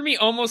 Yeah. A part of me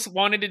almost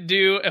wanted to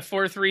do a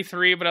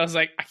 4-3-3, but I was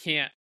like, I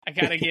can't. I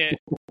gotta get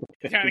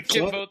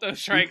both those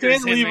strikers. You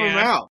can't leave them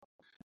out.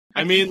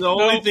 I mean, the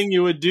only thing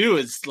you would do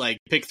is like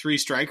pick 3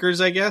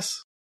 strikers, I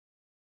guess.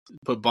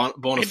 Put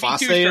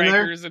Boniface in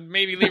there, and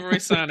maybe Leroy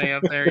Sané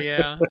up there.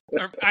 Yeah,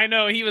 I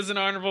know he was an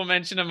honorable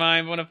mention of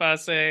mine,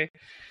 Boniface. It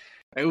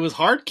was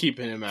hard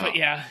keeping him out. But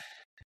yeah,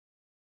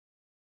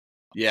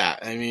 Yeah,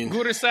 I mean,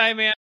 Gurusai,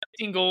 man,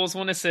 15 goals,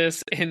 1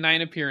 assist in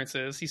 9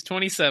 appearances. He's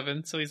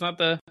 27, so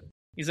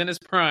he's in his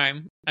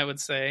prime, I would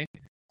say.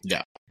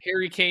 yeah.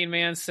 Harry Kane,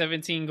 man,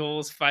 17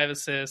 goals, 5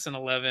 assists, and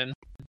 11.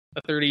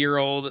 The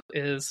 30-year-old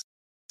is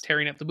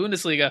tearing up the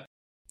Bundesliga.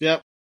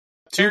 Yep.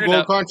 2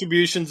 goal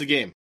contributions a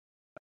game.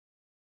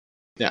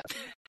 Yeah.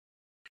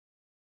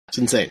 It's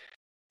insane.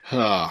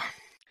 I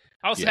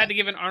also had to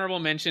give an honorable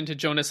mention to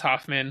Jonas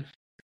Hoffman.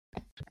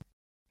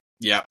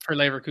 Yeah. For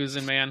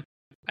Leverkusen, man.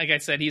 Like I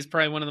said, he's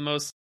probably one of the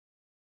most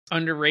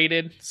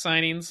underrated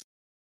signings.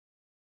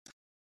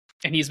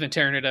 And he's been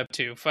tearing it up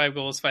too. 5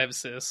 goals, 5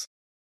 assists.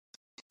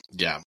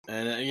 Yeah.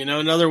 And,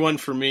 another one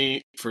for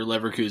me for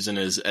Leverkusen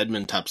is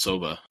Edmund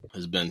Tapsoba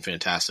has been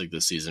fantastic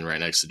this season right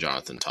next to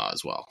Jonathan Tah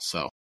as well.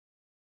 So,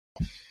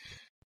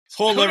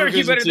 whole Leverkusen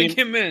you better team, than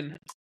Kim Min.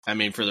 I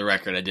mean, for the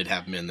record, I did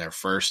have Min there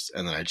first,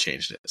 and then I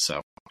changed it.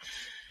 So,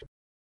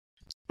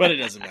 but it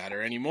doesn't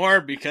matter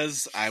anymore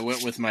because I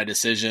went with my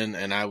decision,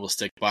 and I will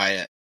stick by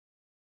it.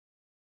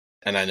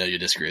 And I know you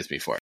disagree with me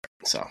for it.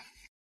 So,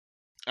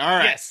 all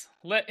right. Yes,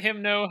 let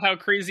him know how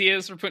crazy he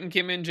is for putting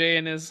Kim Min-jae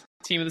in his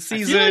team of the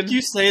season. I feel like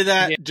you say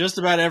that just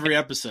about every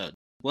episode.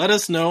 Let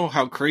us know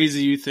how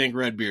crazy you think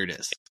Redbeard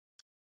is.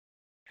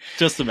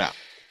 Just about.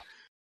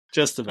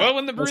 Well,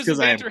 when the Bruce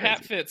Banter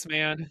hat fits,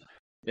 man.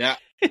 Yeah.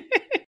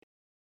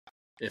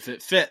 If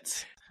it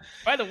fits.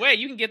 By the way,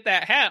 you can get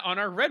that hat on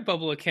our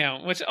Redbubble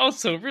account, which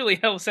also really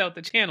helps out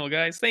the channel,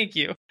 guys. Thank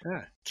you.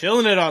 Yeah.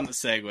 Killing it on the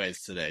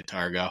segues today,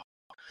 Targo.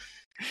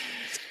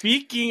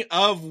 Speaking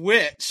of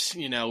which,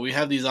 we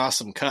have these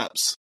awesome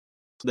cups.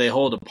 They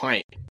hold a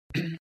pint.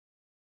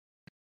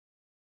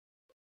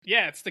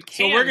 Yeah, it's the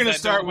cans. So we're gonna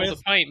start with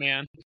a pint,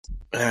 man.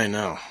 I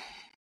know.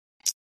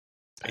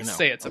 I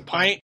say it's a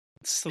pint.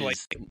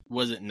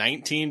 Was it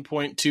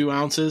 19.2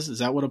 ounces? Is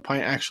that what a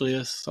pint actually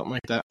is? Something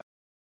like that.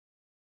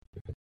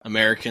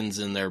 Americans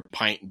and their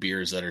pint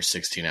beers that are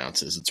 16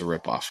 ounces. It's a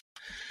ripoff.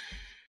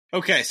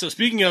 Okay, so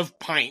speaking of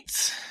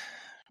pints,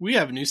 we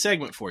have a new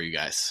segment for you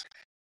guys.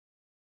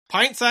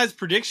 Pint-sized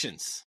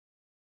predictions.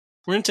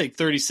 We're going to take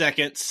 30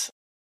 seconds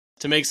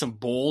to make some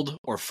bold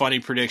or funny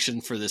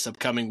predictions for this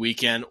upcoming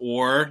weekend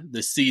or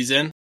the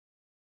season.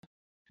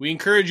 We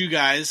encourage you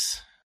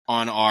guys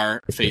on our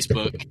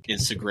Facebook,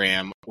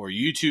 Instagram, or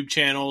YouTube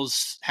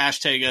channels.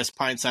 Hashtag us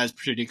pint-sized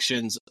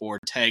predictions or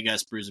tag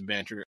us Brews and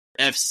Banter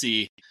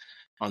FC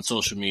on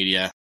social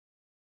media.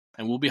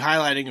 And we'll be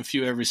highlighting a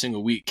few every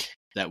single week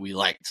that we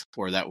liked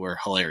or that were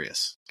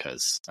hilarious.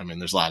 Because,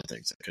 there's a lot of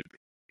things that could be.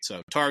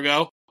 So,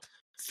 Targo,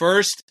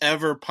 first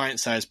ever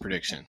pint-sized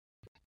prediction.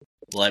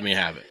 Let me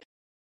have it.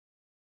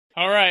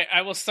 All right,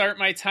 I will start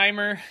my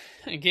timer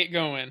and get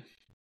going.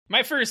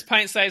 My first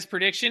pint-sized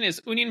prediction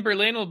is Union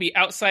Berlin will be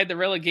outside the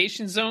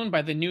relegation zone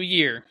by the new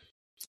year.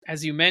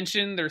 As you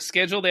mentioned, their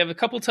schedule, they have a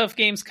couple tough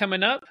games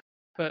coming up,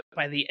 but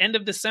by the end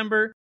of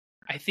December,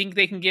 I think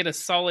they can get a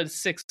solid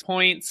 6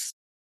 points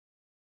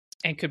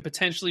and could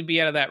potentially be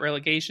out of that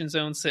relegation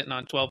zone sitting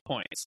on 12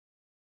 points.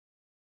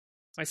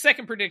 My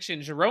second prediction,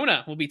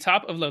 Girona will be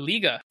top of La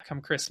Liga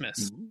come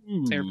Christmas.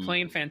 Ooh. They're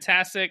playing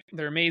fantastic.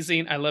 They're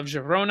amazing. I love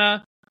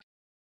Girona.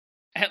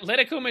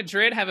 Atletico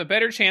Madrid have a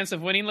better chance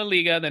of winning La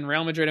Liga than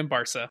Real Madrid and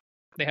Barca.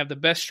 They have the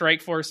best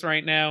strike force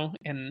right now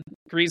in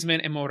Griezmann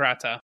and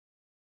Morata.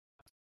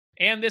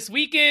 And this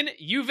weekend,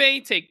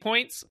 Juve take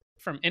points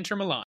from Inter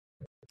Milan.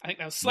 I think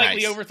that was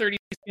slightly over 30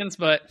 seconds,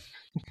 but...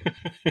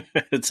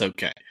 It's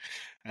okay.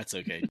 That's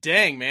okay.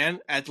 Dang, man.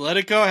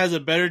 Atletico has a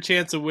better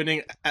chance of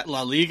winning at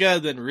La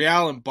Liga than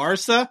Real and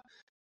Barca.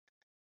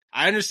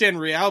 I understand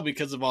Real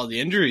because of all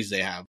the injuries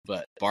they have,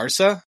 but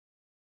Barca?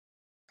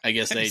 I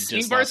guess they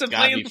just lost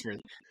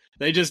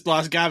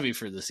Gavi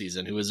for the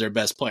season, who was their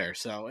best player.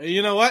 So,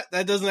 you know what?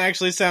 That doesn't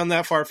actually sound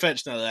that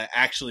far-fetched now that I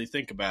actually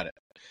think about it.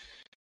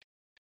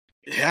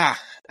 Yeah,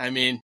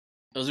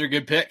 those are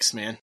good picks,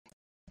 man.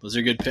 Those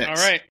are good picks. All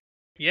right.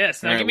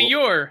 Yes, now give me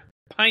your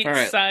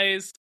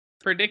pint-sized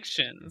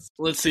predictions.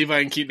 Let's see if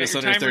I can keep this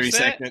under 30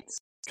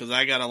 seconds, because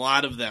I got a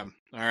lot of them.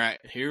 All right,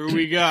 here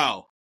we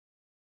go.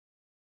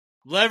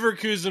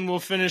 Leverkusen will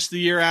finish the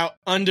year out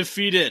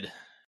undefeated,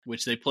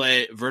 which they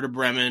play Werder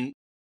Bremen,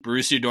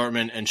 Borussia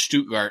Dortmund, and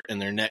Stuttgart in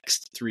their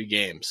next 3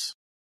 games.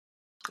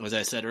 As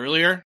I said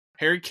earlier,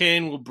 Harry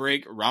Kane will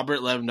break Robert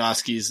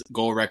Lewandowski's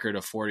goal record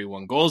of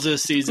 41 goals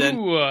this season.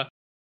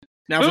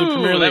 Now for the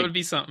Premier League, that would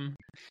be something.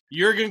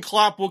 Jurgen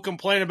Klopp will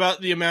complain about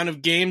the amount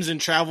of games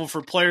and travel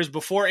for players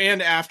before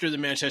and after the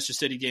Manchester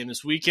City game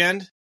this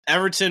weekend.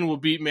 Everton will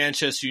beat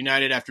Manchester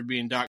United after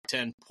being docked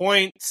 10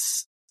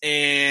 points.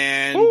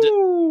 And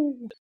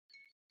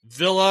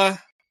Villa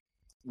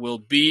will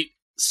beat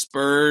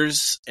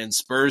Spurs, and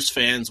Spurs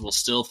fans will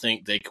still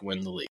think they can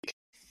win the league.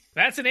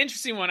 That's an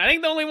interesting one. I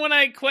think the only one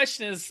I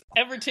question is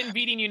Everton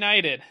beating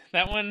United.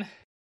 That one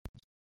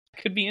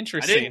could be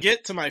interesting. I didn't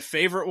get to my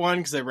favorite one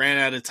because I ran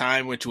out of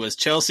time, which was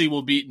Chelsea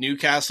will beat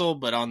Newcastle,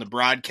 but on the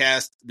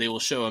broadcast, they will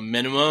show a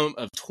minimum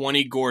of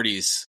 20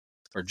 Geordies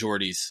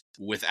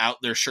without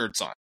their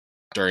shirts on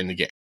during the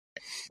game.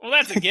 Well,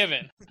 that's a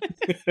given.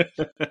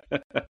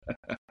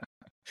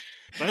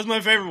 That's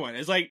my favorite one.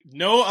 It's like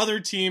no other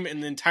team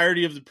in the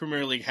entirety of the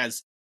Premier League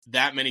has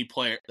that many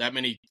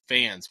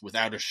fans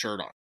without a shirt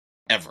on,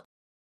 ever.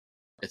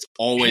 It's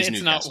always it's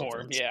Newcastle not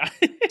warm, fans.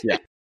 yeah.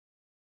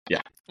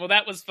 Yeah. Well,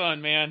 that was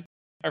fun, man.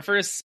 Our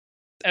first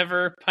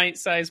ever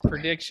pint-sized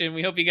prediction.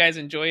 We hope you guys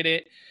enjoyed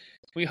it.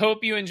 We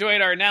hope you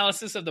enjoyed our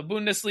analysis of the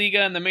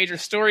Bundesliga and the major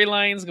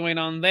storylines going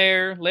on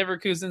there.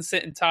 Leverkusen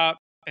sitting top.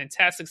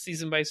 Fantastic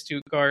season by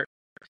Stuttgart.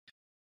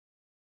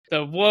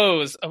 The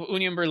woes of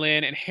Union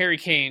Berlin and Harry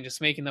Kane just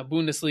making the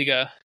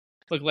Bundesliga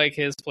look like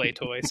his play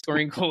toy,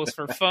 scoring goals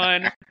for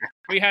fun.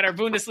 We had our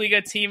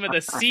Bundesliga team of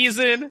the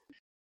season.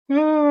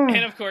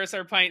 And of course,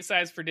 our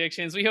pint-sized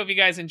predictions. We hope you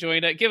guys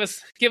enjoyed it. Give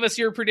us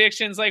your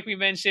predictions, like we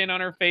mentioned,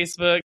 on our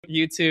Facebook,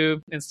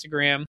 YouTube,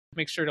 Instagram.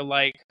 Make sure to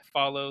like,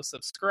 follow,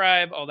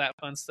 subscribe, all that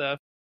fun stuff.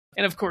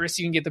 And of course,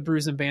 you can get the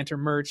Brews and Banter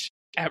merch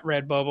at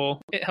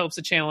Redbubble. It helps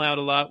the channel out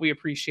a lot. We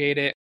appreciate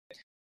it.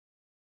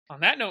 On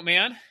that note,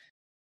 man.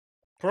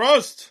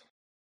 Prost!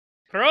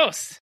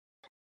 Prost!